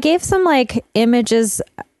 Well, I gave some like images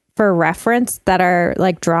for reference that are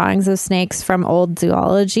like drawings of snakes from old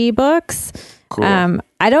zoology books. Cool.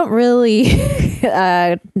 I don't really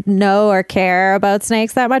know or care about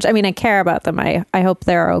snakes that much. I mean, I care about them. I hope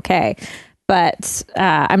they're okay. But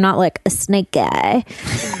I'm not like a snake guy.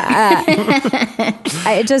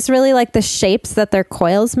 I just really like the shapes that their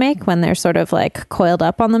coils make when they're sort of like coiled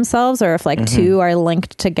up on themselves or if like two are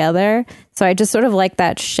linked together. So I just sort of like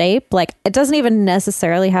that shape. Like it doesn't even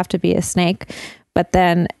necessarily have to be a snake, but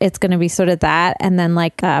then it's going to be sort of that. And then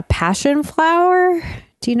like a passion flower.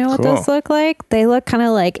 Do you know what Cool. those look like? They look kind of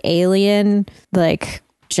like alien, like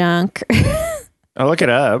junk. I'll look it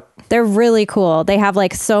up. They're really cool. They have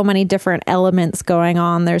like so many different elements going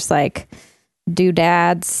on. There's like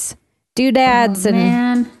doodads and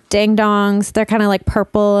Man. ding dongs. They're kind of like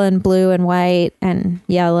purple and blue and white and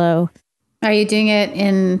yellow. Are you doing it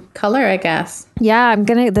in color, I guess? Yeah,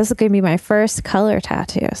 this is going to be my first color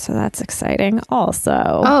tattoo. So that's exciting also.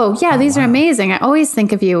 Oh, yeah. These are amazing. I always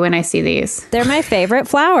think of you when I see these. They're my favorite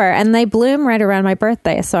flower and they bloom right around my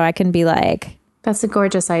birthday. So I can be like, That's a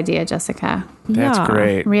gorgeous idea, Jessica. That's yeah,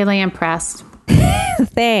 great. Really impressed.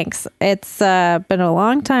 Thanks. It's been a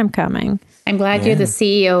long time coming. I'm glad you're the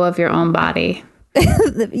CEO of your own body.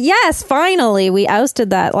 Yes, finally, we ousted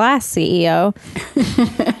that last CEO.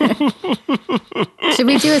 Should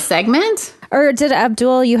we do a segment? Or did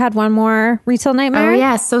Abdul, you had one more retail nightmare? Oh,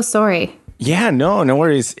 yeah. So sorry. Yeah, no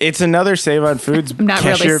worries. It's another Save on Foods I'm not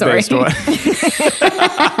really sorry. cashier-based one.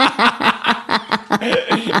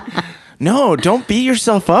 No, don't beat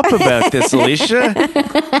yourself up about this, Alicia.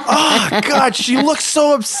 Oh, God, she looks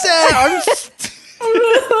so upset.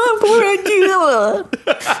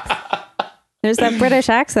 There's that British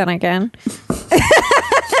accent again.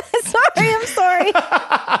 I'm sorry.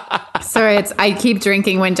 Sorry, I keep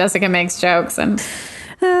drinking when Jessica makes jokes. And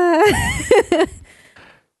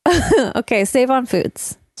Okay, Save on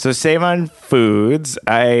Foods. So Save on Foods,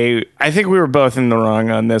 I think we were both in the wrong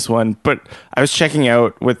on this one, but I was checking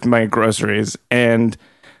out with my groceries and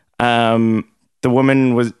the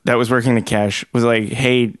woman that was working the cash was like,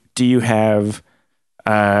 "Hey, do you have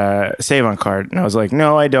a Save on card?" And I was like,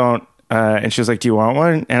 "No, I don't." And she was like, "Do you want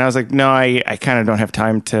one?" And I was like, "No, I kind of don't have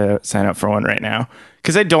time to sign up for one right now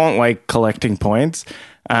because I don't like collecting points."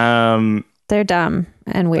 They're dumb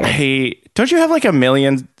and weird. Hey, don't you have like a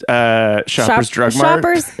million Shoppers Drug Mart?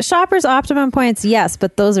 Shoppers Optimum points, yes,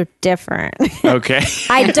 but those are different. Okay.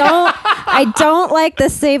 I don't like the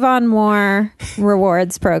Save on More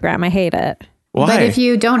rewards program. I hate it. Why? But if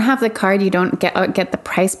you don't have the card, you don't get the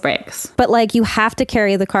price breaks. But like you have to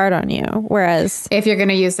carry the card on you. Whereas If you're going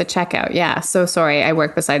to use the checkout, yeah. So sorry, I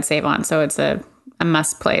work beside Save On, so it's a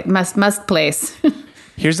must place.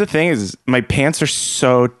 Here's the thing is my pants are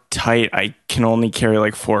so tight, I can only carry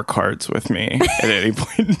like 4 cards with me at any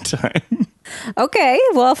point in time. okay,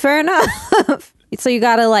 well, fair enough. So you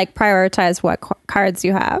got to like prioritize what cards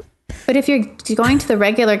you have. But if you're going to the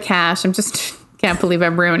regular cash, can't believe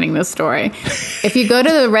I'm ruining this story. If you go to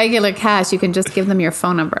the regular cash, you can just give them your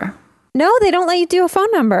phone number. No, they don't let you do a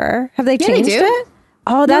phone number. Have they Yeah, they changed do. it?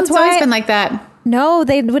 Oh, No, that's it's always why. been like that. No,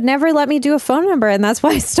 they would never let me do a phone number, and that's why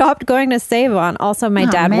I stopped going to Save On. Also, my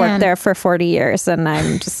dad man. worked there for 40 years, and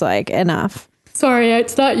I'm just like, enough. Sorry,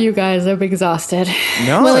 it's not you guys. I'm exhausted.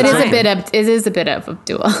 No, Well, it it's is fine. a bit of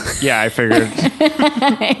Abdul. Yeah, I figured.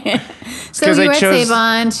 So 'cause you I were at chose- Save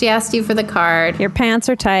On. She asked you for the card. Your pants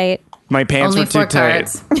are tight. My pants Only were too 4 tight.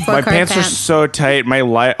 cards. 4 My card pants were so tight.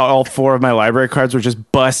 All 4 of my library cards were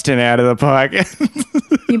just busting out of the pocket.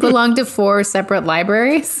 You belong to 4 separate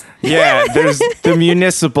libraries. Yeah, there's the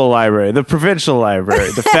municipal library, the provincial library,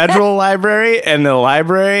 the federal library, and the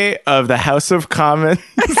library of the House of Commons.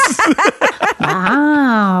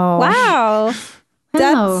 Wow. Wow.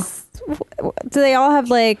 That's. Do they all have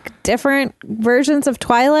like different versions of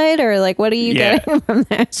Twilight, or like what are you Yeah. getting from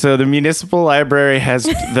there? So the municipal library has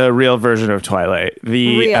the real version of Twilight.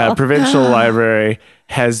 The Real. provincial library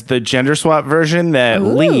has the gender swap version that Ooh.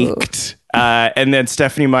 leaked. And then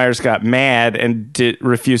Stephanie Myers got mad and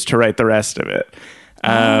refused to write the rest of it.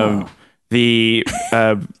 The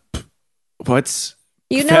what's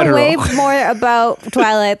You know federal? way more about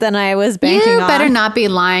Twilight than I was banking You on. better not be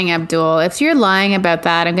lying, Abdul. If you're lying about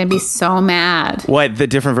that, I'm going to be so mad. What, the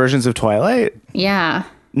different versions of Twilight? Yeah.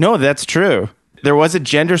 No, that's true. There was a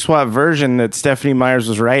gender swap version that Stephanie Myers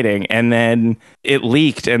was writing, and then it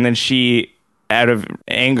leaked, and then she, out of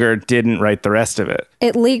anger, didn't write the rest of it.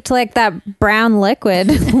 It leaked like that brown liquid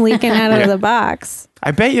leaking out of the box.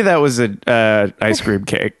 I bet you that was a ice cream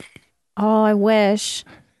cake. Oh, I wish.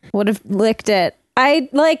 Would have licked it.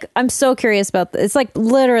 I'm so curious about this. It's like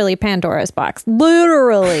literally Pandora's box.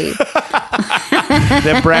 Literally.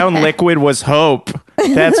 That brown liquid was hope.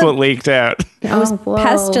 That's what leaked out. Whoa.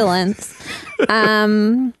 Pestilence.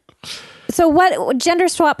 So what gender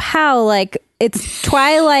swap how? Like it's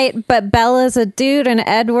Twilight, but Bella's a dude and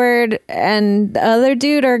Edward and the other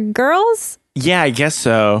dude are girls? Yeah, I guess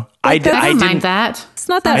so. Like I that's- Don't mind didn't. that. It's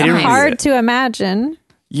not that I didn't read hard it. to imagine.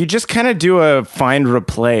 You just kind of do a find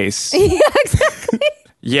replace. Yeah, exactly.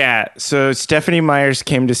 Yeah, so Stephanie Myers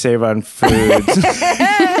came to Save on Foods.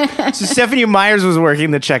 So Stephanie Myers was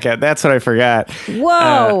working the checkout. That's what I forgot.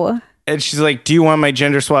 Whoa. And she's like, "Do you want my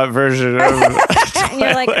gender swap version of And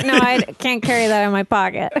you're like, no, I can't carry that in my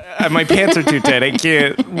pocket. my pants are too tight. I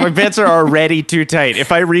can't. My pants are already too tight.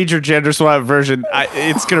 If I read your gender swap version,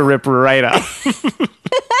 it's gonna rip right off."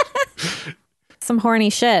 Some horny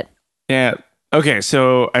shit. Yeah. Okay,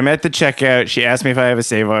 so I'm at the checkout. She asked me if I have a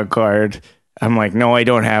Save On card. I'm like, no, I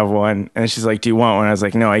don't have one. And she's like, do you want one? I was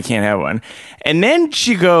like, no, I can't have one. And then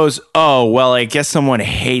she goes, oh, well, I guess someone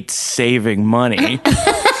hates saving money.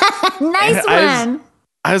 Nice one.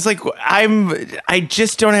 I was like, I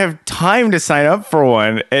just don't have time to sign up for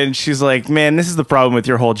one. And she's like, man, this is the problem with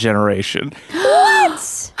your whole generation.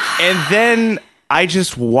 What? And then I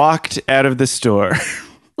just walked out of the store.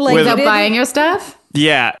 Like, With- you Without didn't- buying your stuff?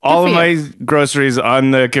 Yeah, all of for my you. groceries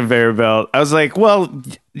on the conveyor belt. I was like, well,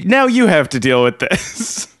 now you have to deal with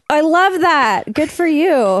this. I love that. Good for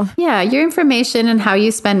you. Yeah, your information and how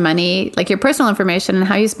you spend money, like your personal information and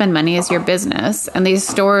how you spend money is your business. And these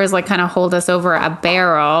stores like kind of hold us over a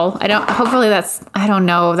barrel. I don't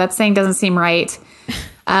know. That saying doesn't seem right.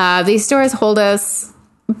 These stores hold us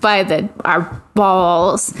by our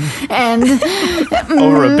balls and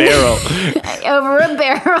Over a barrel. over a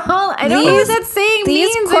barrel. I don't know what that saying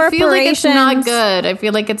these means. I feel like it's not corporations- good. I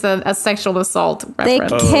feel like it's a sexual assault They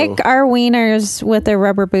reference. kick our wieners with their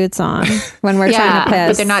rubber boots on when we're Yeah, trying to piss.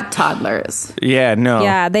 but they're not toddlers. Yeah, no.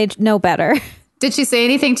 Yeah, they know better. Did she say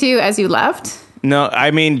anything to you as you left? No,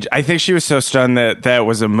 I mean, I think she was so stunned that that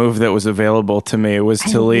was a move that was available to me, was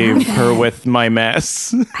to leave her with my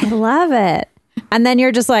mess. I love it. And then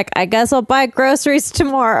you're just like, I guess I'll buy groceries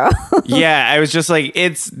tomorrow. Yeah, I was just like,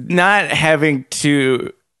 it's not having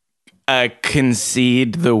to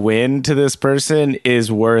concede the win to this person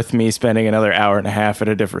is worth me spending another hour and a half at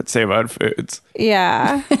a different Save On Foods.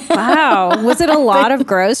 Yeah. Wow. Was it a lot of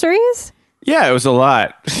groceries? Yeah, it was a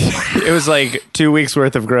lot. It was like 2 weeks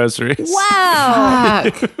worth of groceries. Wow.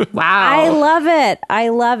 Fuck. Wow. I love it. I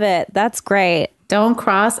love it. That's great. Don't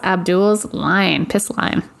cross Abdul's line, piss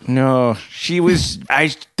line. No, I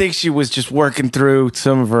think she was just working through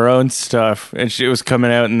some of her own stuff, and she was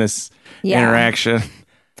coming out in this interaction.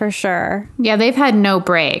 For sure. Yeah, they've had no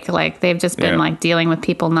break. Like they've just been like dealing with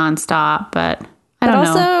people nonstop. But I don't know.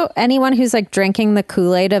 Also, anyone who's like drinking the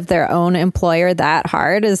Kool-Aid of their own employer that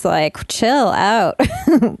hard is like, chill out.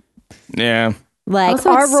 Yeah. Like Also,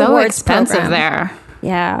 our it's so rewards expensive program. there.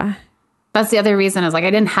 Yeah. That's the other reason is like I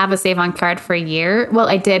didn't have a Save On card for a year. Well,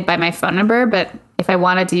 I did by my phone number, but if I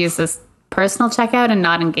wanted to use this personal checkout and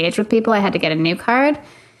not engage with people, I had to get a new card.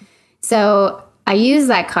 So I use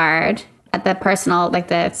that card at the personal, like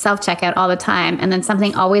the self-checkout all the time. And then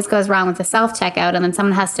something always goes wrong with the self-checkout. And then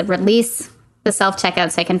someone has to release the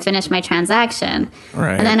self-checkout so I can finish my transaction.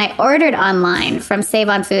 Right. And then I ordered online from Save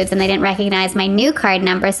On Foods and they didn't recognize my new card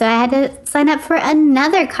number. So I had to sign up for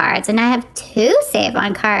another card. So now I have 2 Save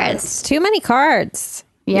On cards. It's too many cards.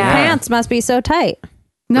 Yeah. Your pants must be so tight.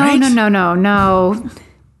 No, Right? no.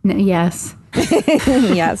 Yes.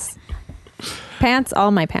 Yes. Pants,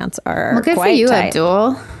 all my pants are Well, good for quite you, tight.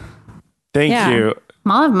 Abdul. Thank Yeah. you.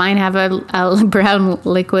 All of mine have a brown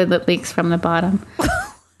liquid that leaks from the bottom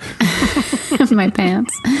of my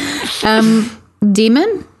pants.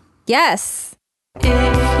 Demon? Yes.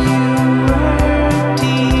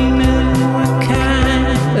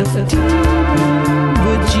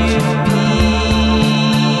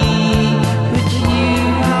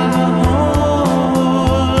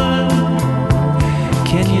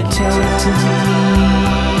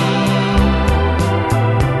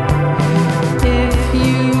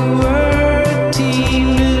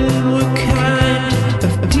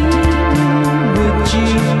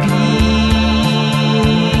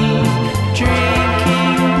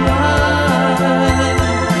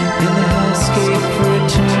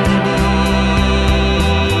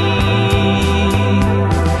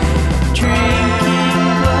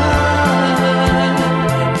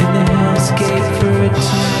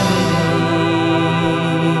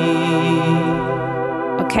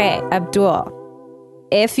 Okay, Abdul.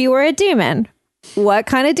 If you were a demon, what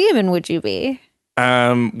kind of demon would you be?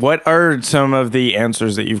 What are some of the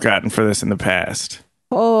answers that you've gotten for this in the past?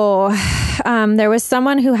 Oh, there was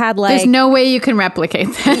someone who had like There's no way you can replicate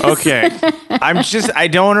this. Okay. I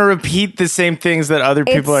don't want to repeat the same things that other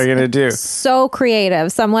people are going to do. so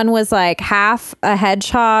creative. Someone was like half a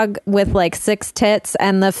hedgehog with like 6 tits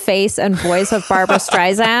and the face and voice of Barbara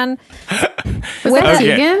Streisand. Was that Okay.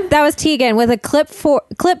 Tegan? That was Tegan with a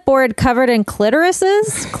clipboard covered in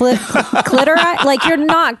clitorises. Clitori. Like, you're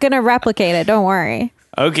not going to replicate it. Don't worry.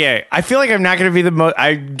 Okay. I feel like I'm not going to be the most...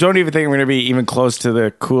 I don't even think I'm going to be even close to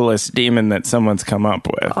the coolest demon that someone's come up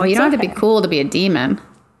with. Oh, you don't have to be cool to be a demon.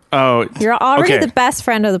 Oh, You're already okay. the best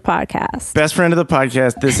friend of the podcast. Best friend of the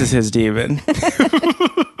podcast. This is his demon.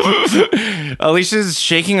 Alicia's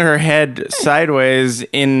shaking her head sideways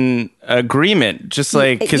in agreement, just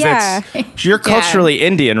like because Yeah. you're culturally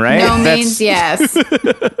Indian, right? No That's- means yes.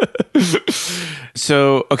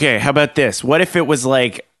 So, okay, how about this? What if it was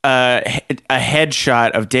like a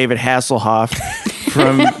headshot of David Hasselhoff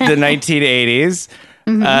from the 1980s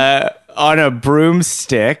on a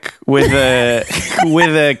broomstick with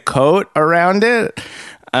a coat around it?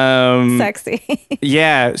 Sexy.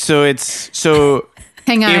 Yeah, so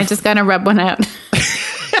Hang on, I If- just got to rub one out.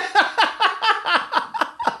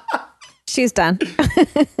 She's done.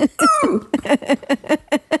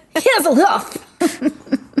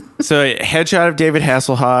 So a headshot of David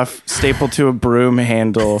Hasselhoff stapled to a broom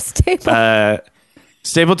handle.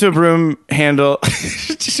 Stapled to a broom handle.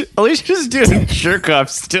 Alicia's doing jerk off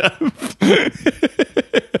stuff.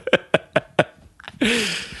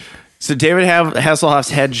 So David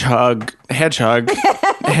Hasselhoff's headshot.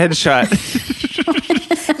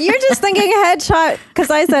 You're just thinking headshot because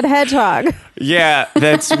I said hedgehog. Yeah,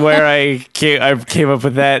 that's where I came up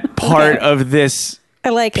with that part of this I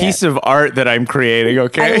like piece it. of art that I'm creating.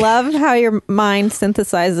 Okay, I love how your mind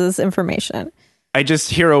synthesizes information. I just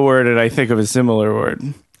hear a word and I think of a similar word.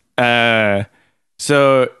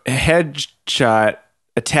 So headshot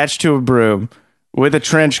attached to a broom with a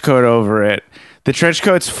trench coat over it. The trench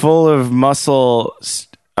coat's full of muscles.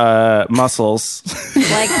 Like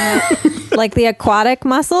the aquatic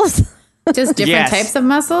mussels, Just different Yes. types of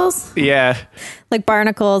muscles? Yeah. like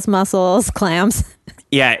barnacles, mussels, clams.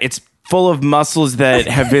 Yeah, it's full of mussels that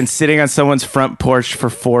have been sitting on someone's front porch for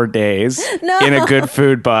 4 days in a good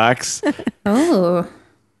food box. Oh.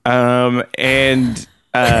 And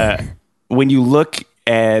when you look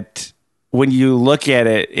at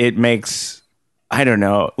it, it makes, I don't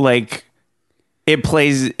know, like it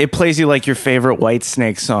plays you like your favorite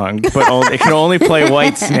Whitesnake song, but it can only play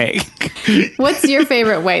Whitesnake. What's your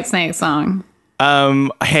favorite Whitesnake song?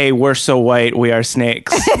 Hey, we're so white, we are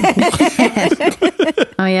snakes.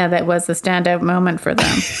 Oh yeah, that was the standout moment for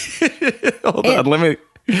them. Hold on, let me.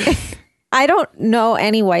 I don't know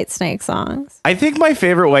any Whitesnake songs. I think my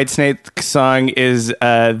favorite Whitesnake song is the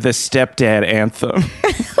Stepdad Anthem.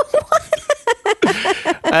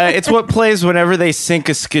 It's what plays whenever they sink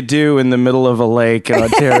a skidoo in the middle of a lake in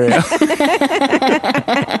Ontario.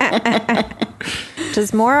 Which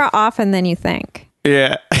is more often than you think.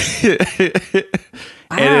 Yeah.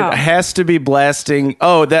 And it has to be blasting.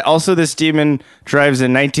 Oh, that also this demon drives a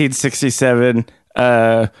 1967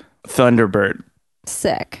 Thunderbird.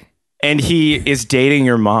 Sick. And he is dating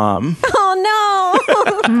your mom. Oh,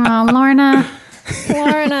 Oh, Lorna. no.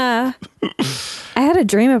 Lorna. I had a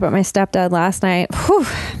dream about my stepdad last night. Whew.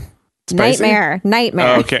 Spicy? Nightmare.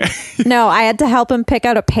 Oh, okay. No, I had to help him pick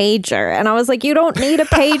out a pager. And I was like, you don't need a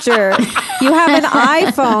pager. You have an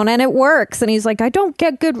iPhone and it works. And he's like, I don't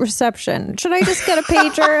get good reception. Should I just get a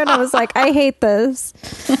pager? And I was like, I hate this.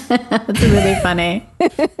 That's really funny.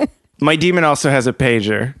 My demon also has a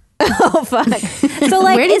pager. Oh, fuck. So,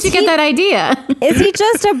 like, Where did you get that idea? Is he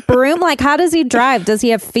just a broom? Like, how does he drive? Does he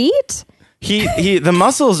have feet? He the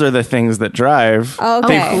muscles are the things that drive. Okay.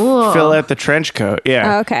 They Cool. fill out the trench coat.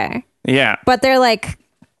 Yeah. Okay. Yeah. But they're like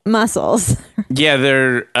muscles. Yeah,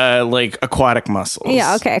 they're like aquatic muscles.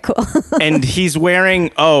 Yeah, okay, cool. And he's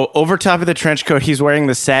wearing, over top of the trench coat, he's wearing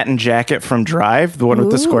the satin jacket from Drive, the one with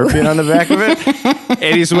the scorpion on the back of it.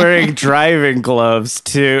 And he's wearing driving gloves,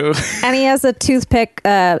 too. And he has a toothpick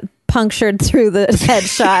punctured through the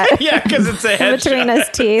headshot Yeah, because it's a between headshot. his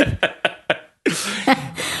teeth.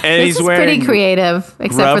 And This he's is wearing pretty creative,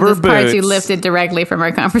 except for rubber this part you boots. lifted directly from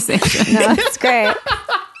our conversation. No, it's great.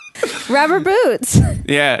 Rubber boots.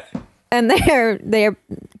 Yeah. And they're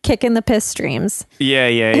kicking the piss streams.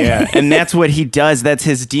 Yeah. And that's what he does. That's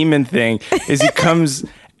his demon thing, is he comes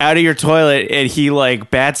out of your toilet and he like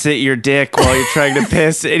bats at your dick while you're trying to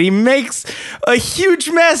piss, and he makes a huge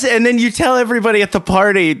mess. And then you tell everybody at the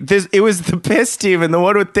party it was the piss demon, the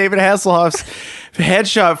one with David Hasselhoff's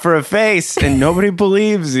headshot for a face, and nobody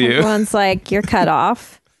believes you. Everyone's like, you're cut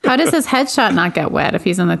off. How does his headshot not get wet if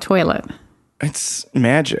he's in the toilet? It's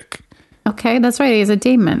magic. Okay, that's right. He's a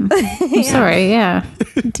demon. I'm sorry. Yeah.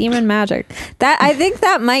 Demon magic. I think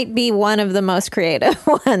that might be one of the most creative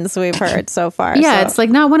ones we've heard so far. Yeah, So it's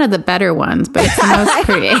like not one of the better ones, but it's the most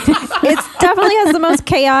creative. it definitely has the most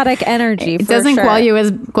chaotic energy. It for doesn't sure.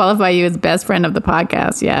 qualify you as best friend of the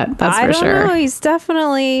podcast yet. That's I for don't sure. know. He's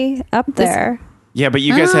definitely up there. Yeah, but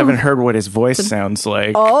you guys haven't heard what his voice sounds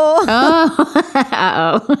like. Yum,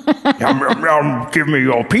 yum, yum, give me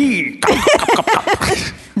your pee.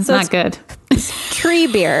 It's not good. Tree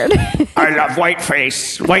beard. I love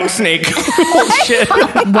Whiteface. White snake. Oh, shit.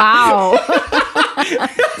 Wow.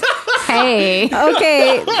 Hey,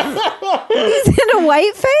 Okay. He's in a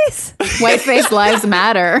white face? Whiteface lives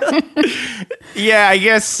matter. Yeah, I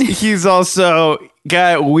guess he's also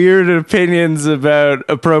got weird opinions about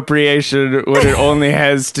appropriation when it only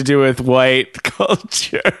has to do with white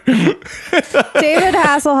culture. David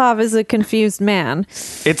Hasselhoff is a confused man.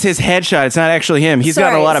 It's his headshot. It's not actually him. He's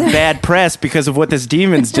gotten a lot of bad press because of what this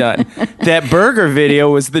demon's done. That burger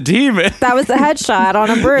video was the demon. That was the headshot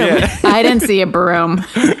on a broom. Yeah. I didn't see a broom.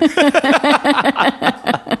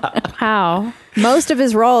 Wow. Most of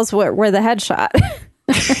his roles were the headshot.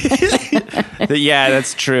 Yeah,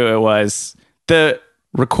 that's true. It was. The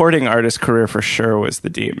recording artist career for sure was the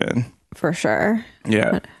demon. For sure.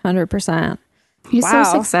 Yeah. 100%. He's Wow.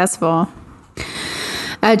 so successful.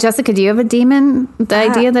 Jessica, do you have a demon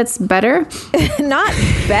idea that's better? Not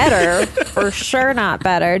better. For sure not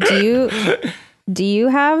better. Do you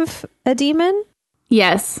have a demon?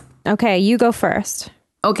 Yes. Okay, you go first.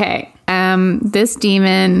 Okay. This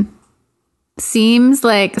demon seems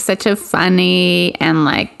like such a funny and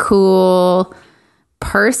like cool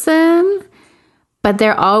person, but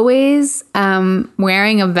they're always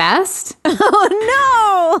wearing a vest.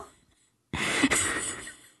 Oh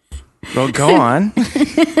Well, go on.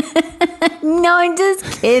 No, I'm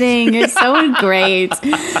just kidding. You're so great.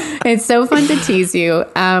 It's so fun to tease you.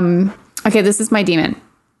 Okay, this is my demon.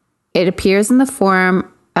 It appears in the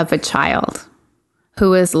form of a child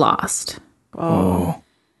who is lost. Oh.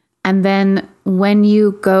 And then when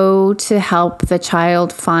you go to help the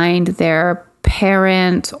child find their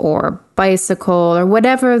parent or bicycle or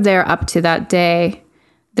whatever they're up to that day,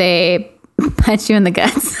 they punch you in the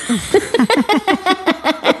guts.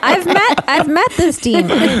 I've met this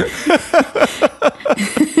demon.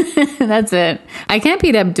 That's it. I can't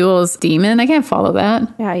beat Abdul's demon. I can't follow that.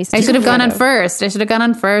 Yeah, he's I should have too gone on creative. first. I should have gone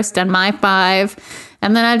on first, done my 5,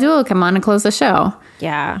 and then Abdul will come on and close the show.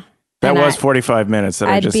 Yeah. That And was I- 45 minutes that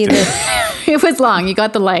I I'd just be did. the. It was long. You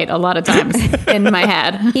got the light a lot of times in my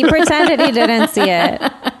head. He pretended he didn't see it.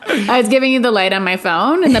 I was giving you the light on my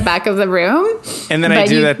phone in the back of the room. And then but I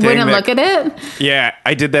do you that thing wouldn't that- look at it. Yeah,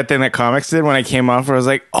 I did that thing that comics did when I came off where I was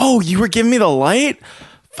like, oh, you were giving me the light?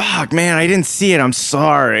 Fuck, man, I didn't see it. I'm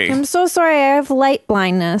sorry. I'm so sorry. I have light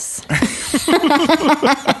blindness.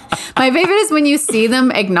 My favorite is when you see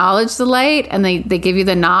them acknowledge the light and they give you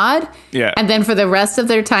the nod. Yeah. And then for the rest of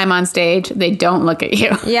their time on stage, they don't look at you.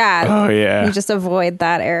 Yeah. Oh, yeah. You just avoid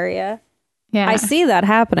that area. Yeah. I see that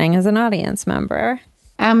happening as an audience member.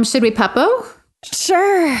 Should we puppo?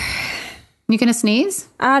 Sure. You gonna sneeze?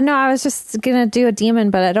 No, I was just gonna do a demon,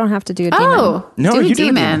 but I don't have to do a demon. Oh, No, do a you do a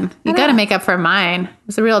demon. demon. You got to make up for mine.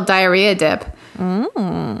 It's a real diarrhea dip.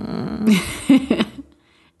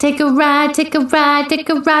 Take a ride, take a ride, take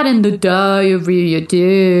a ride in the diarrhea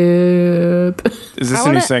dip. Is this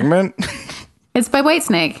a new segment? It's by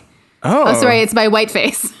Whitesnake. Oh, Oh, sorry, it's by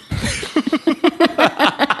Whiteface.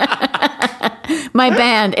 My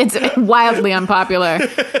band. It's wildly unpopular.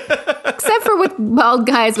 Except for with bald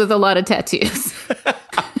guys with a lot of tattoos.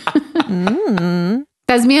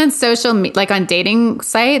 That's me on social like on dating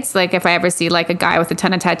sites. Like if I ever see like a guy with a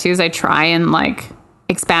ton of tattoos, I try and like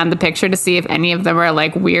expand the picture to see if any of them are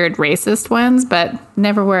like weird racist ones, but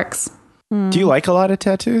never works. Do you like a lot of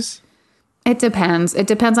tattoos? It depends. It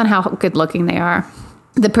depends on how good looking they are.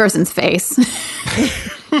 The person's face.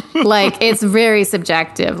 Like it's very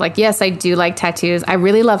subjective. Like, yes, I do like tattoos. I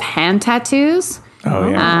really love hand tattoos. Oh,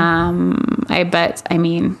 yeah. I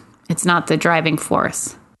mean, it's not the driving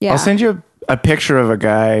force. Yeah. I'll send you a picture of a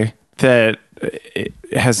guy that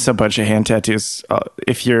has a bunch of hand tattoos.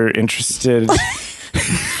 If you're interested.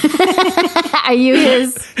 Are you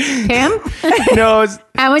his pimp? No.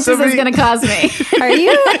 How much is this going to cost me? Are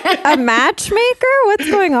you a matchmaker? What's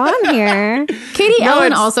going on here? Katie Ellen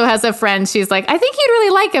it's- also has a friend. She's like, I think you'd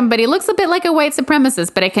really like him, but he looks a bit like a white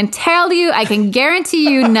supremacist. But I can tell you, I can guarantee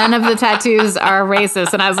you, none of the tattoos are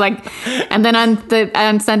racist. And I was like, and then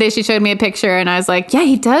on Sunday she showed me a picture, and I was like, yeah,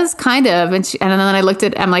 he does kind of. And then I looked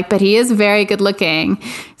at, I'm like, but he is very good looking.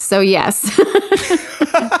 So yes,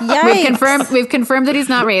 Yikes. we've confirmed that he's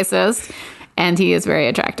not racist, and he is very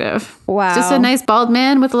attractive. Wow. Just a nice bald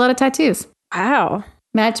man with a lot of tattoos. Wow.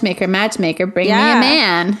 Matchmaker, bring Yeah. me a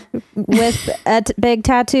man. With a big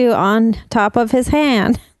tattoo on top of his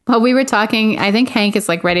hand. Well, we were talking, I think Hank is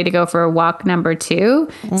like ready to go for walk number 2.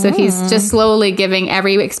 So he's just slowly giving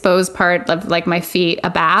every exposed part of like my feet a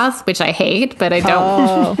bath, which I hate, but I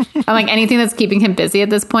don't. I'm like anything that's keeping him busy at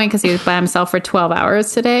this point because he was by himself for 12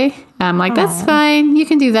 hours today. I'm like, that's fine. You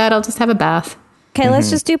can do that. I'll just have a bath. Okay, let's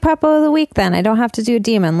just do Puppo of the week then. I don't have to do a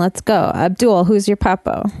demon. Let's go. Abdul, who's your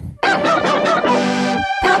Puppo?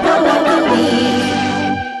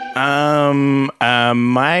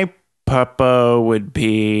 My puppo would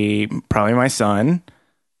be probably my son.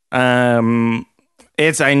 I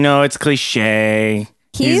know it's cliche.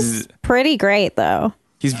 He's pretty great, though.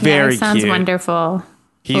 He's very yeah, sounds cute. wonderful.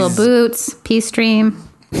 Little He's boots, peace stream.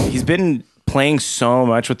 he's been playing so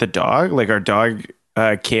much with the dog. Like our dog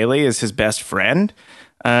Kaylee is his best friend.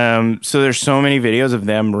 So there's so many videos of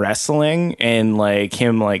them wrestling and like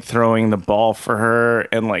him like throwing the ball for her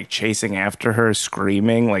and like chasing after her,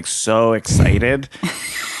 screaming, like so excited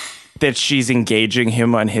that she's engaging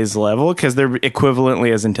him on his level because they're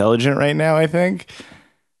equivalently as intelligent right now, I think.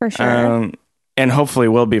 For sure. And hopefully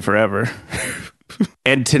will be forever.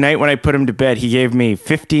 And tonight when I put him to bed, he gave me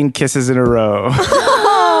 15 kisses in a row.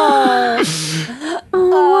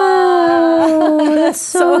 Oh, that's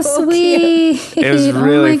so sweet. It was Oh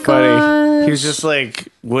really my funny. gosh. He was just like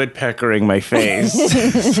woodpeckering my face.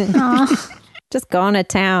 Just going to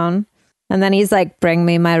town. And then he's like, bring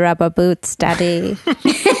me my rubber boots, daddy.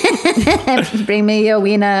 Bring me your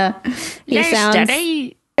wiener. He sounds...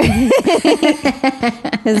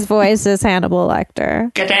 His voice is Hannibal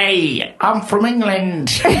Lecter. G'day, I'm from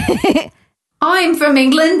England. I'm from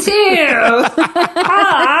England too.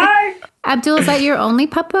 Hi. Abdul, is that your only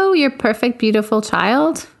puppo? Your perfect, beautiful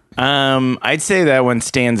child? I'd say that one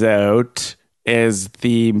stands out as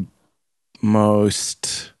the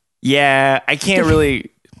most. Yeah, I can't really.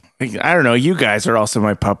 I don't know. You guys are also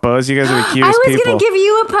my puppos. You guys are the I cutest was people. going to give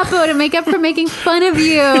you a puppo to make up for making fun of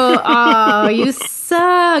you. Oh, you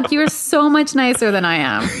suck. You are so much nicer than I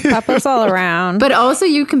am. Puppos all around. But also,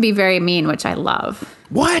 you can be very mean, which I love.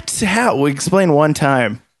 What? How? We explain one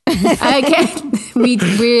time. I can't.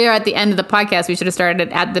 We're at the end of the podcast. We should have started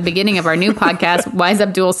at the beginning of our new podcast. Why is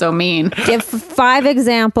Abdul so mean? Give 5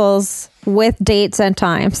 examples with dates and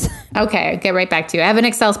times. Okay, get right back to you. I have an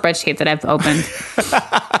Excel spreadsheet that I've opened.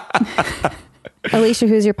 Alicia,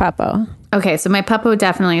 who's your puppo? Okay, so my puppo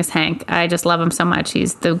definitely is Hank. I just love him so much.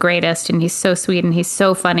 He's the greatest, and he's so sweet, and he's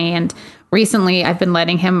so funny. And recently, I've been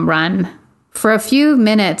letting him run for a few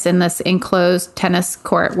minutes in this enclosed tennis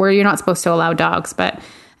court where you're not supposed to allow dogs, but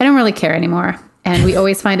I don't really care anymore. And we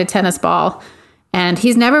always find a tennis ball, and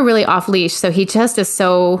he's never really off leash, so he just is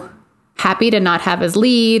so happy to not have his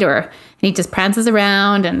lead, or he just prances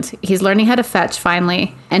around, and he's learning how to fetch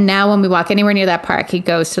finally. And now when we walk anywhere near that park, he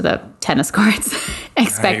goes to the tennis courts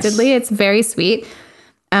expectedly. Nice. It's very sweet.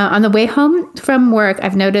 On the way home from work,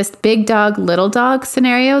 I've noticed big dog, little dog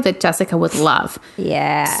scenario that Jessica would love.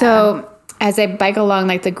 Yeah. So as I bike along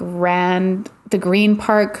like the Green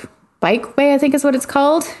Park Bikeway, I think is what it's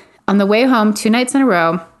called. On the way home, 2 nights in a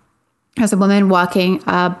row, there's a woman walking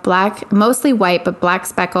a black, mostly white, but black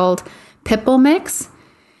speckled pit bull mix.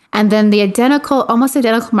 And then the almost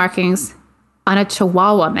identical markings on a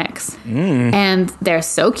Chihuahua mix. And they're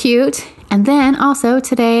so cute. And then also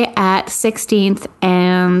today at 16th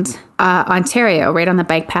and Ontario, right on the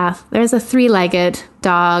bike path, there's a 3-legged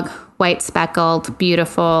dog, white speckled,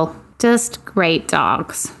 beautiful, just great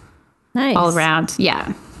dogs. Nice. All around.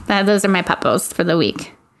 Yeah. Those are my puppos for the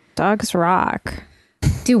week. Dogs rock.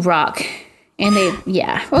 Do rock. And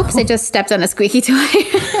oops, I just stepped on a squeaky toy.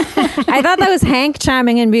 I thought that was Hank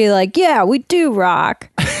chiming in and be like, yeah, we do rock.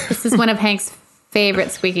 This is one of Hank's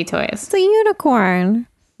favorite squeaky toys. It's a unicorn.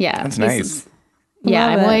 Yeah. That's nice.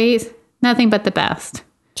 I'm always nothing but the best.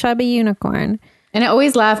 Chubby unicorn. And I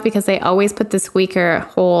always laugh because they always put the squeaker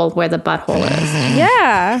hole where the butthole is.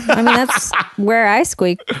 Yeah. I mean, that's where I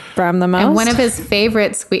squeak from the most. And one of his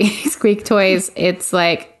favorite squeak toys, it's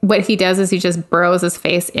like what he does is he just burrows his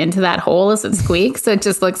face into that hole as it squeaks. So it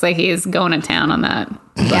just looks like he's going to town on that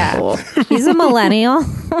butthole. He's a millennial.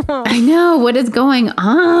 I know. What is going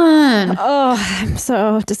on? Oh, I'm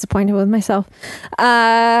so disappointed with myself.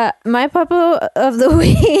 My puppo of the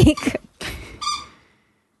week.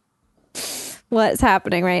 What's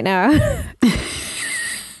happening right now?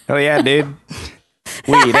 Oh yeah, dude.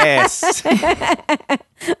 Weed ass.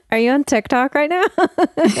 Are you on TikTok right now?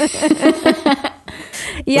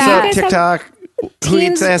 Yeah. What's up, TikTok? Who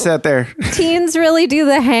eats ass out there? Teens really do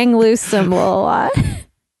the hang loose symbol a lot.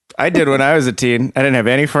 I did when I was a teen. I didn't have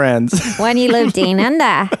any friends. When you lived in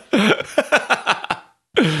under.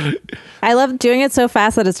 I love doing it so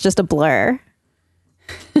fast that it's just a blur.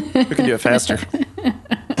 We can do it faster.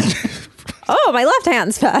 Oh, my left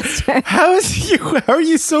hand's faster. How are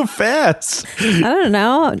you so fast? I don't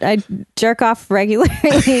know. I jerk off regularly.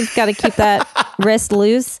 Got to keep that wrist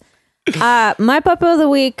loose. My puppo of the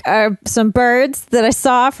week are some birds that I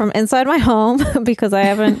saw from inside my home because I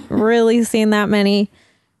haven't really seen that many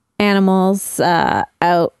animals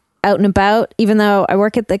out and about. Even though I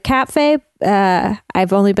work at the cafe,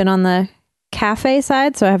 I've only been on the cafe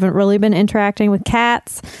side, so I haven't really been interacting with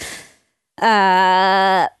cats.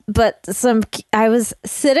 But I was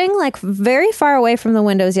sitting like very far away from the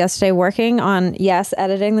windows yesterday working on,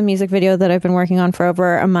 editing the music video that I've been working on for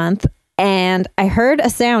over a month. And I heard a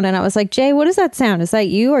sound and I was like, Jay, what is that sound? Is that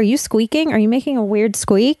you? Are you squeaking? Are you making a weird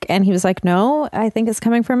squeak? And he was like, no, I think it's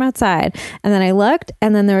coming from outside. And then I looked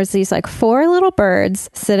and then there was these like 4 little birds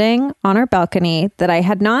sitting on our balcony that I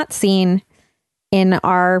had not seen in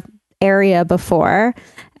our area before.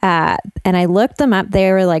 And I looked them up.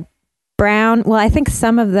 They were like brown. Well, I think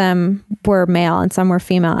some of them were male and some were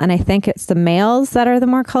female. And I think it's the males that are the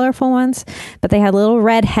more colorful ones. But they had little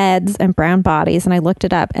red heads and brown bodies. And I looked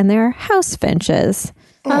it up and they're house finches.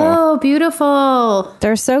 Oh, beautiful.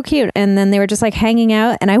 They're so cute. And then they were just like hanging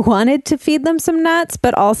out. And I wanted to feed them some nuts.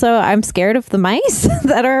 But also I'm scared of the mice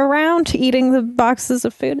that are around eating the boxes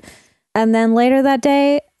of food. And then later that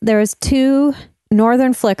day, there was 2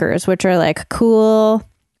 northern flickers, which are like cool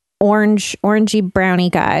orangey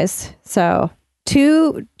brownie guys. So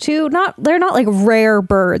two they're not like rare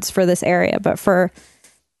birds for this area, but for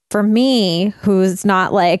me, who's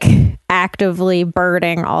not like actively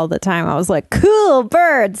birding all the time, I was like, cool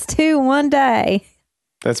birds, 2 one day.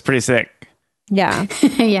 That's pretty sick. Yeah.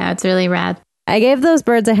 Yeah, it's really rad. I gave those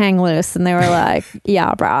birds a hang loose and they were like,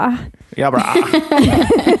 yeah, brah. Yeah, brah.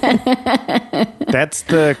 That's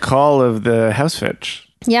the call of the house finch.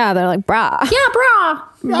 Yeah, they're like, brah. Yeah, brah.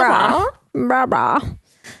 Brah. Brah,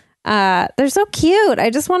 brah. They're so cute.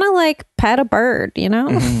 I just want to like pet a bird, you know?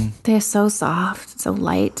 Mm-hmm. They're so soft, so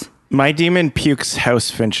light. My demon pukes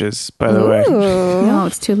house finches, by the way. No,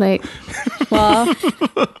 it's too late. Well,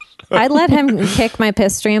 I'd let him kick my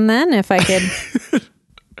piss stream then if I could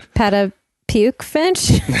pet a puke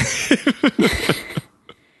finch.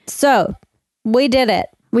 So, we did it.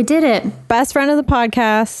 We did it. Best friend of the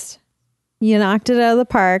podcast. You knocked it out of the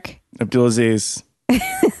park. Abdulaziz.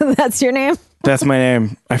 That's your name? That's my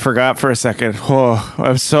name. I forgot for a second. Oh,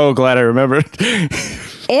 I'm so glad I remembered.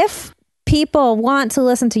 If people want to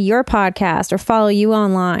listen to your podcast or follow you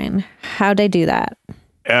online, how'd they do that?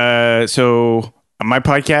 So my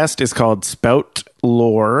podcast is called Spout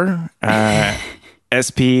Lore,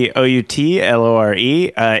 SPOUTLORE.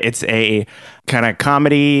 It's a kind of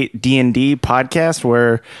comedy D&D podcast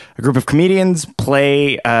where a group of comedians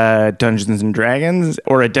play Dungeons and Dragons,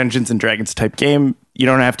 or a Dungeons and Dragons type game. You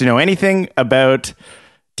don't have to know anything about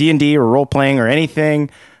D&D or role playing or anything.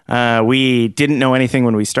 We didn't know anything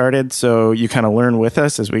when we started, so you kind of learn with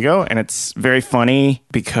us as we go. And it's very funny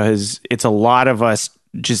because it's a lot of us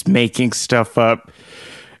just making stuff up,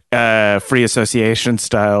 free association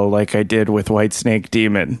style, like I did with Whitesnake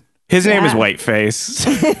Demon. His name is Whiteface.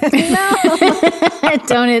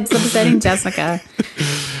 Don't, it's upsetting Jessica.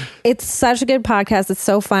 It's such a good podcast. It's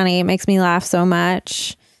so funny. It makes me laugh so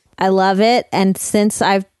much. I love it. And since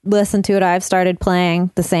I've listened to it, I've started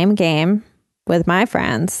playing the same game with my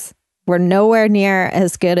friends. We're nowhere near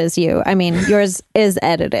as good as you. I mean, yours is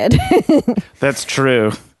edited. That's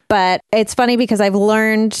true. But it's funny because I've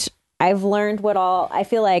learned what all, I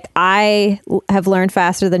feel like I have learned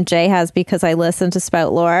faster than Jay has because I listened to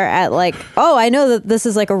Spout Lore at like, oh, I know that this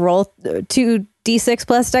is like a roll 2d6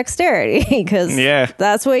 plus dexterity because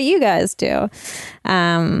that's what you guys do.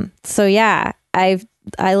 So yeah, I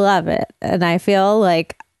love it. And I feel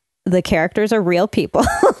like the characters are real people.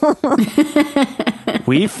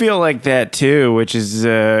 We feel like that too, which is,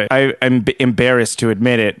 I'm embarrassed to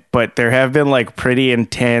admit it, but there have been like pretty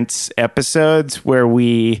intense episodes where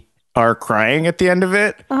we are crying at the end of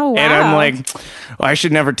it. Oh, wow. And I'm like, I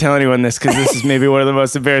should never tell anyone this because this is maybe one of the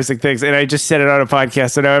most embarrassing things. And I just said it on a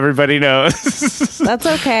podcast, so now everybody knows. That's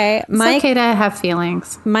okay. It's okay to have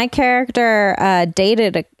feelings. My character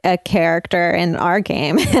dated a character in our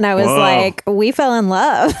game, and I was like, we fell in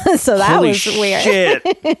love. So that Holy was weird. Shit.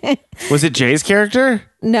 Was it Jay's character?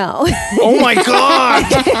 No. Oh my God.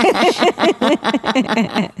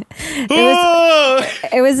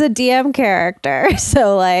 It was a DM character.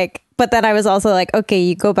 So like, but then I was also like, okay,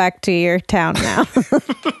 you go back to your town now.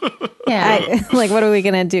 Yeah. Like, what are we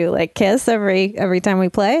gonna do? Like, kiss every time we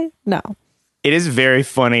play? No. It is very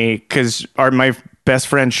funny because my best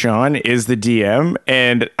friend Sean is the DM,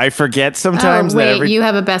 and I forget sometimes that you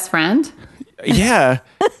have a best friend? Yeah.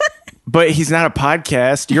 But he's not a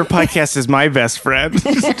podcast. Your podcast is my best friend.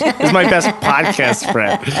 Is my best podcast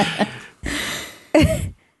friend.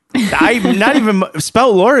 I'm not even.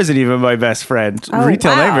 Spout Lore isn't even my best friend. Oh,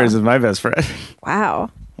 Retail wow. Nightmares is my best friend. Wow.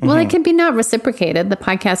 Well, it can be not reciprocated. The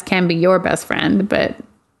podcast can be your best friend, but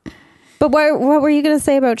But what were you gonna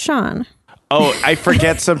say about Sean? Oh, I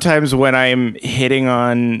forget sometimes when I'm hitting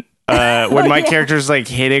on when my character's like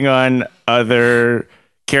hitting on other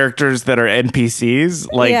characters that are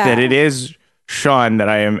NPCs, like that it is Sean that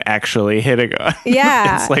I am actually hitting on.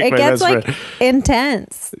 Yeah. It's like it my gets best like friend.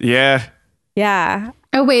 intense. Yeah. Yeah.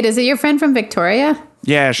 oh wait, is it your friend from Victoria?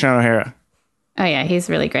 Yeah, Sean O'Hara. Oh yeah, he's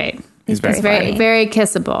really great. He's very Very, very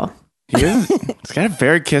kissable. He is. He's got a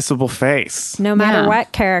very kissable face. No matter Yeah.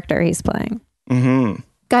 what character he's playing. Mm-hmm.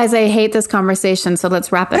 Guys, I hate this conversation, so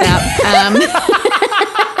let's wrap it up.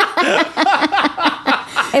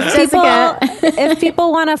 If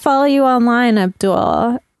people want to follow you online,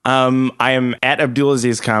 Abdul. I am at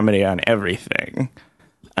Abdulaziz Comedy on everything.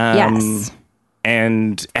 Yes.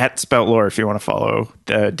 And at Spout Lore if you want to follow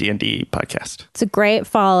the D&D podcast. It's a great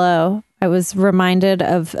follow. I was reminded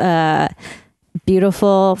of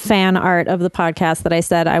beautiful fan art of the podcast that I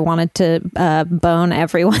said I wanted to bone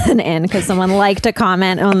everyone in because someone liked a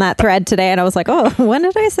comment on that thread today, and I was like, oh, when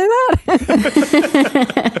did I say that?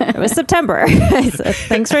 It was September. I said,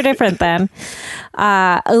 things were different then.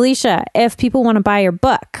 Alicia, if people want to buy your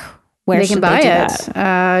book, where they should can buy they do it.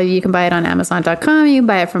 that? You can buy it on Amazon.com. You can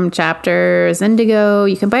buy it from Chapters Indigo.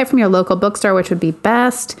 You can buy it from your local bookstore, which would be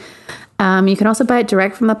best. You can also buy it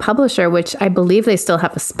direct from the publisher, which I believe they still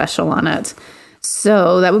have a special on it.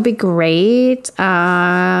 So that would be great.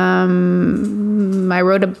 I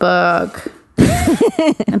wrote a book.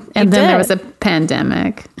 and then there was a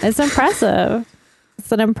pandemic. It's impressive.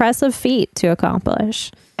 It's an impressive feat to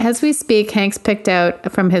accomplish. As we speak, Hank's picked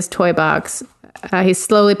out from his toy box. He's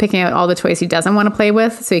slowly picking out all the toys he doesn't want to play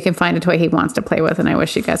with so he can find a toy he wants to play with. And I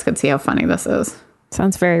wish you guys could see how funny this is.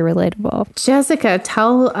 Sounds very relatable. Jessica,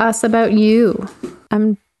 tell us about you.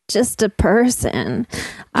 I'm just a person.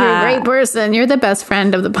 You're a great person. You're the best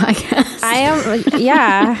friend of the podcast. I am.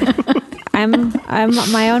 Yeah.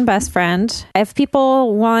 I'm my own best friend. If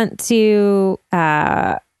people want to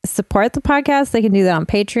support the podcast, they can do that on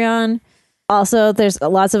Patreon. Also, there's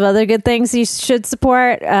lots of other good things you should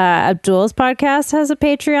support. Abdul's podcast has a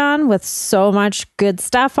Patreon with so much good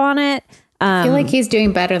stuff on it. I feel like he's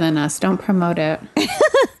doing better than us. Don't promote it.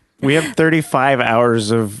 We have 35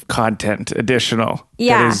 hours of content additional.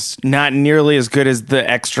 Yeah. That is not nearly as good as the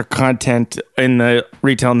extra content in the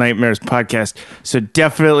Retail Nightmares podcast. So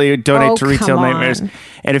definitely donate to Retail come Nightmares. on.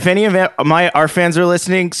 And if any of our fans are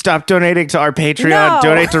listening, stop donating to our Patreon. No.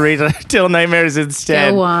 Donate to Retail Nightmares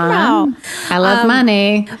instead. Go on. No. I love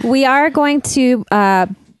money. We are going to,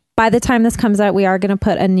 by the time this comes out, we are going to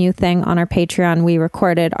put a new thing on our Patreon. We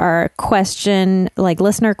recorded our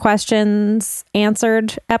listener questions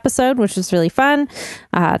answered episode, which was really fun.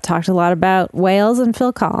 Talked a lot about whales and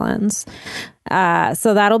Phil Collins.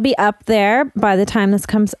 So that'll be up there by the time this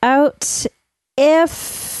comes out.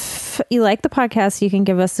 If you like the podcast, you can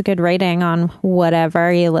give us a good rating on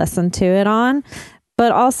whatever you listen to it on.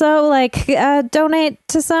 But also, donate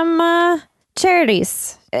to some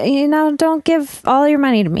charities. Don't give all your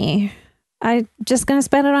money to me. I'm just going to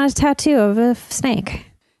spend it on a tattoo of a snake.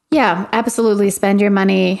 Yeah, absolutely. Spend your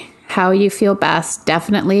money how you feel best.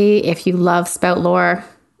 Definitely, if you love Spout Lore.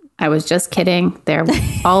 I was just kidding. They're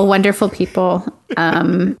all wonderful people.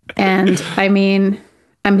 And I mean,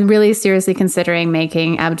 I'm really seriously considering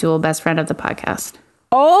making Abdul best friend of the podcast.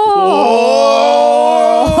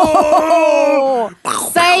 Oh!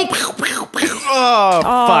 Psych! Oh,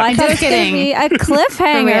 fuck. Just kidding. Be a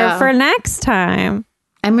cliffhanger real. for next time.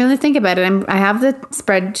 I'm really thinking about it. I have the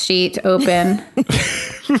spreadsheet open.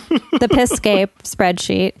 The Pisscape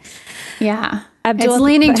spreadsheet. Yeah. Abdul- It's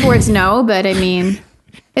leaning towards no, but I mean,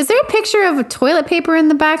 is there a picture of a toilet paper in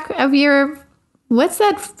the back of your, what's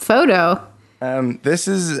that photo? This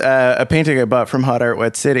is a painting I bought from Hot Art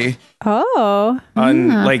Wet City Oh. on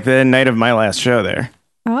the night of my last show there.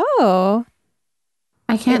 Oh.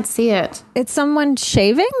 I can't see it. It's someone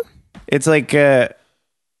shaving? It's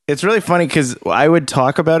it's really funny because I would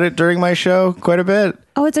talk about it during my show quite a bit.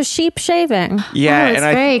 Oh, it's a sheep shaving. Yeah, Oh, it's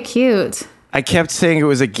and very cute. I kept saying it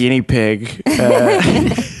was a guinea pig. It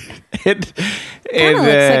Kind of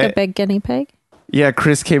looks like a big guinea pig. Yeah,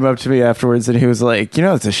 Chris came up to me afterwards and he was like,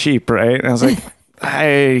 it's a sheep, right? And I was like,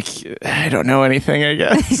 I don't know anything, I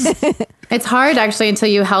guess. It's hard actually until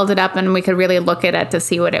you held it up and we could really look at it to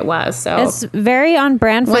see what it was. So It's very on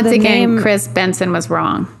brand for once the again, name. Chris Benson was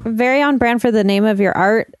wrong. Very on brand for the name of your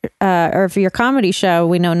art or for your comedy show.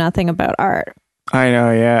 We know nothing about art. I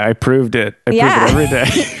know, yeah. I proved it. I prove it every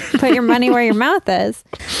day. Put your money where your mouth is.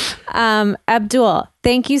 Abdul,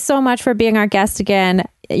 thank you so much for being our guest again.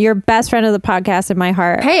 You're best friend of the podcast in my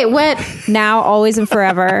heart. Hey, what? Now, always, and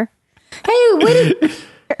forever. Hey, what?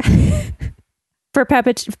 For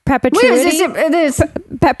perpetuity. This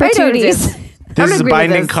Perpetuities. This is a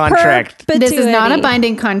binding contract. This is not a Perpetuity.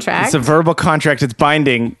 binding contract. It's a verbal contract. It's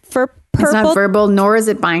binding. For It's not purple. verbal, nor is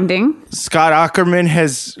it binding. Scott Ackerman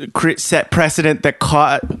has set precedent that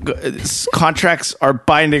contracts are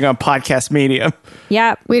binding on podcast medium.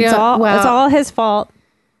 Yeah, We it's don't- all, well- it's all his fault.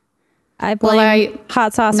 I blame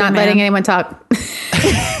hot sauce. Not man. letting anyone talk.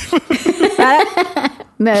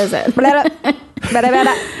 That is it. All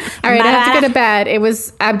right, I have to go to bed. It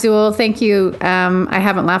was Abdul. Thank you. I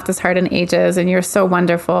haven't laughed this hard in ages, and you're so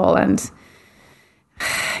wonderful. And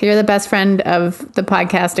you're the best friend of the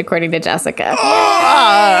podcast, according to Jessica.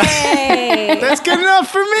 That's good enough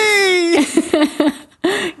for me.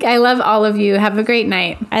 I love all of you. Have a great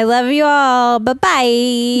night. I love you all.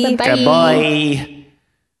 Bye-bye. Bye. Goodbye.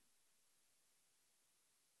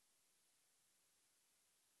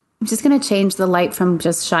 I'm just going to change the light from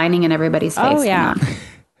just shining in everybody's face. Oh, yeah.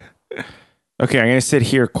 Okay, I'm going to sit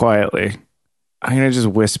here quietly. I'm going to just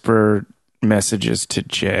whisper messages to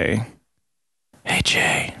Jay. Hey,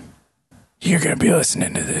 Jay. You're going to be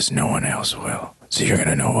listening to this. No one else will. So you're going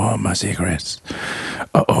to know all my secrets.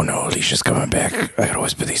 Oh, no. Alicia's coming back. I got to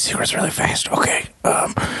whisper these secrets really fast. Okay.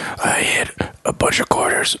 I hid a bunch of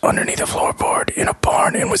quarters underneath a floorboard in a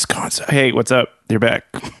barn in Wisconsin. Hey, what's up? You're back.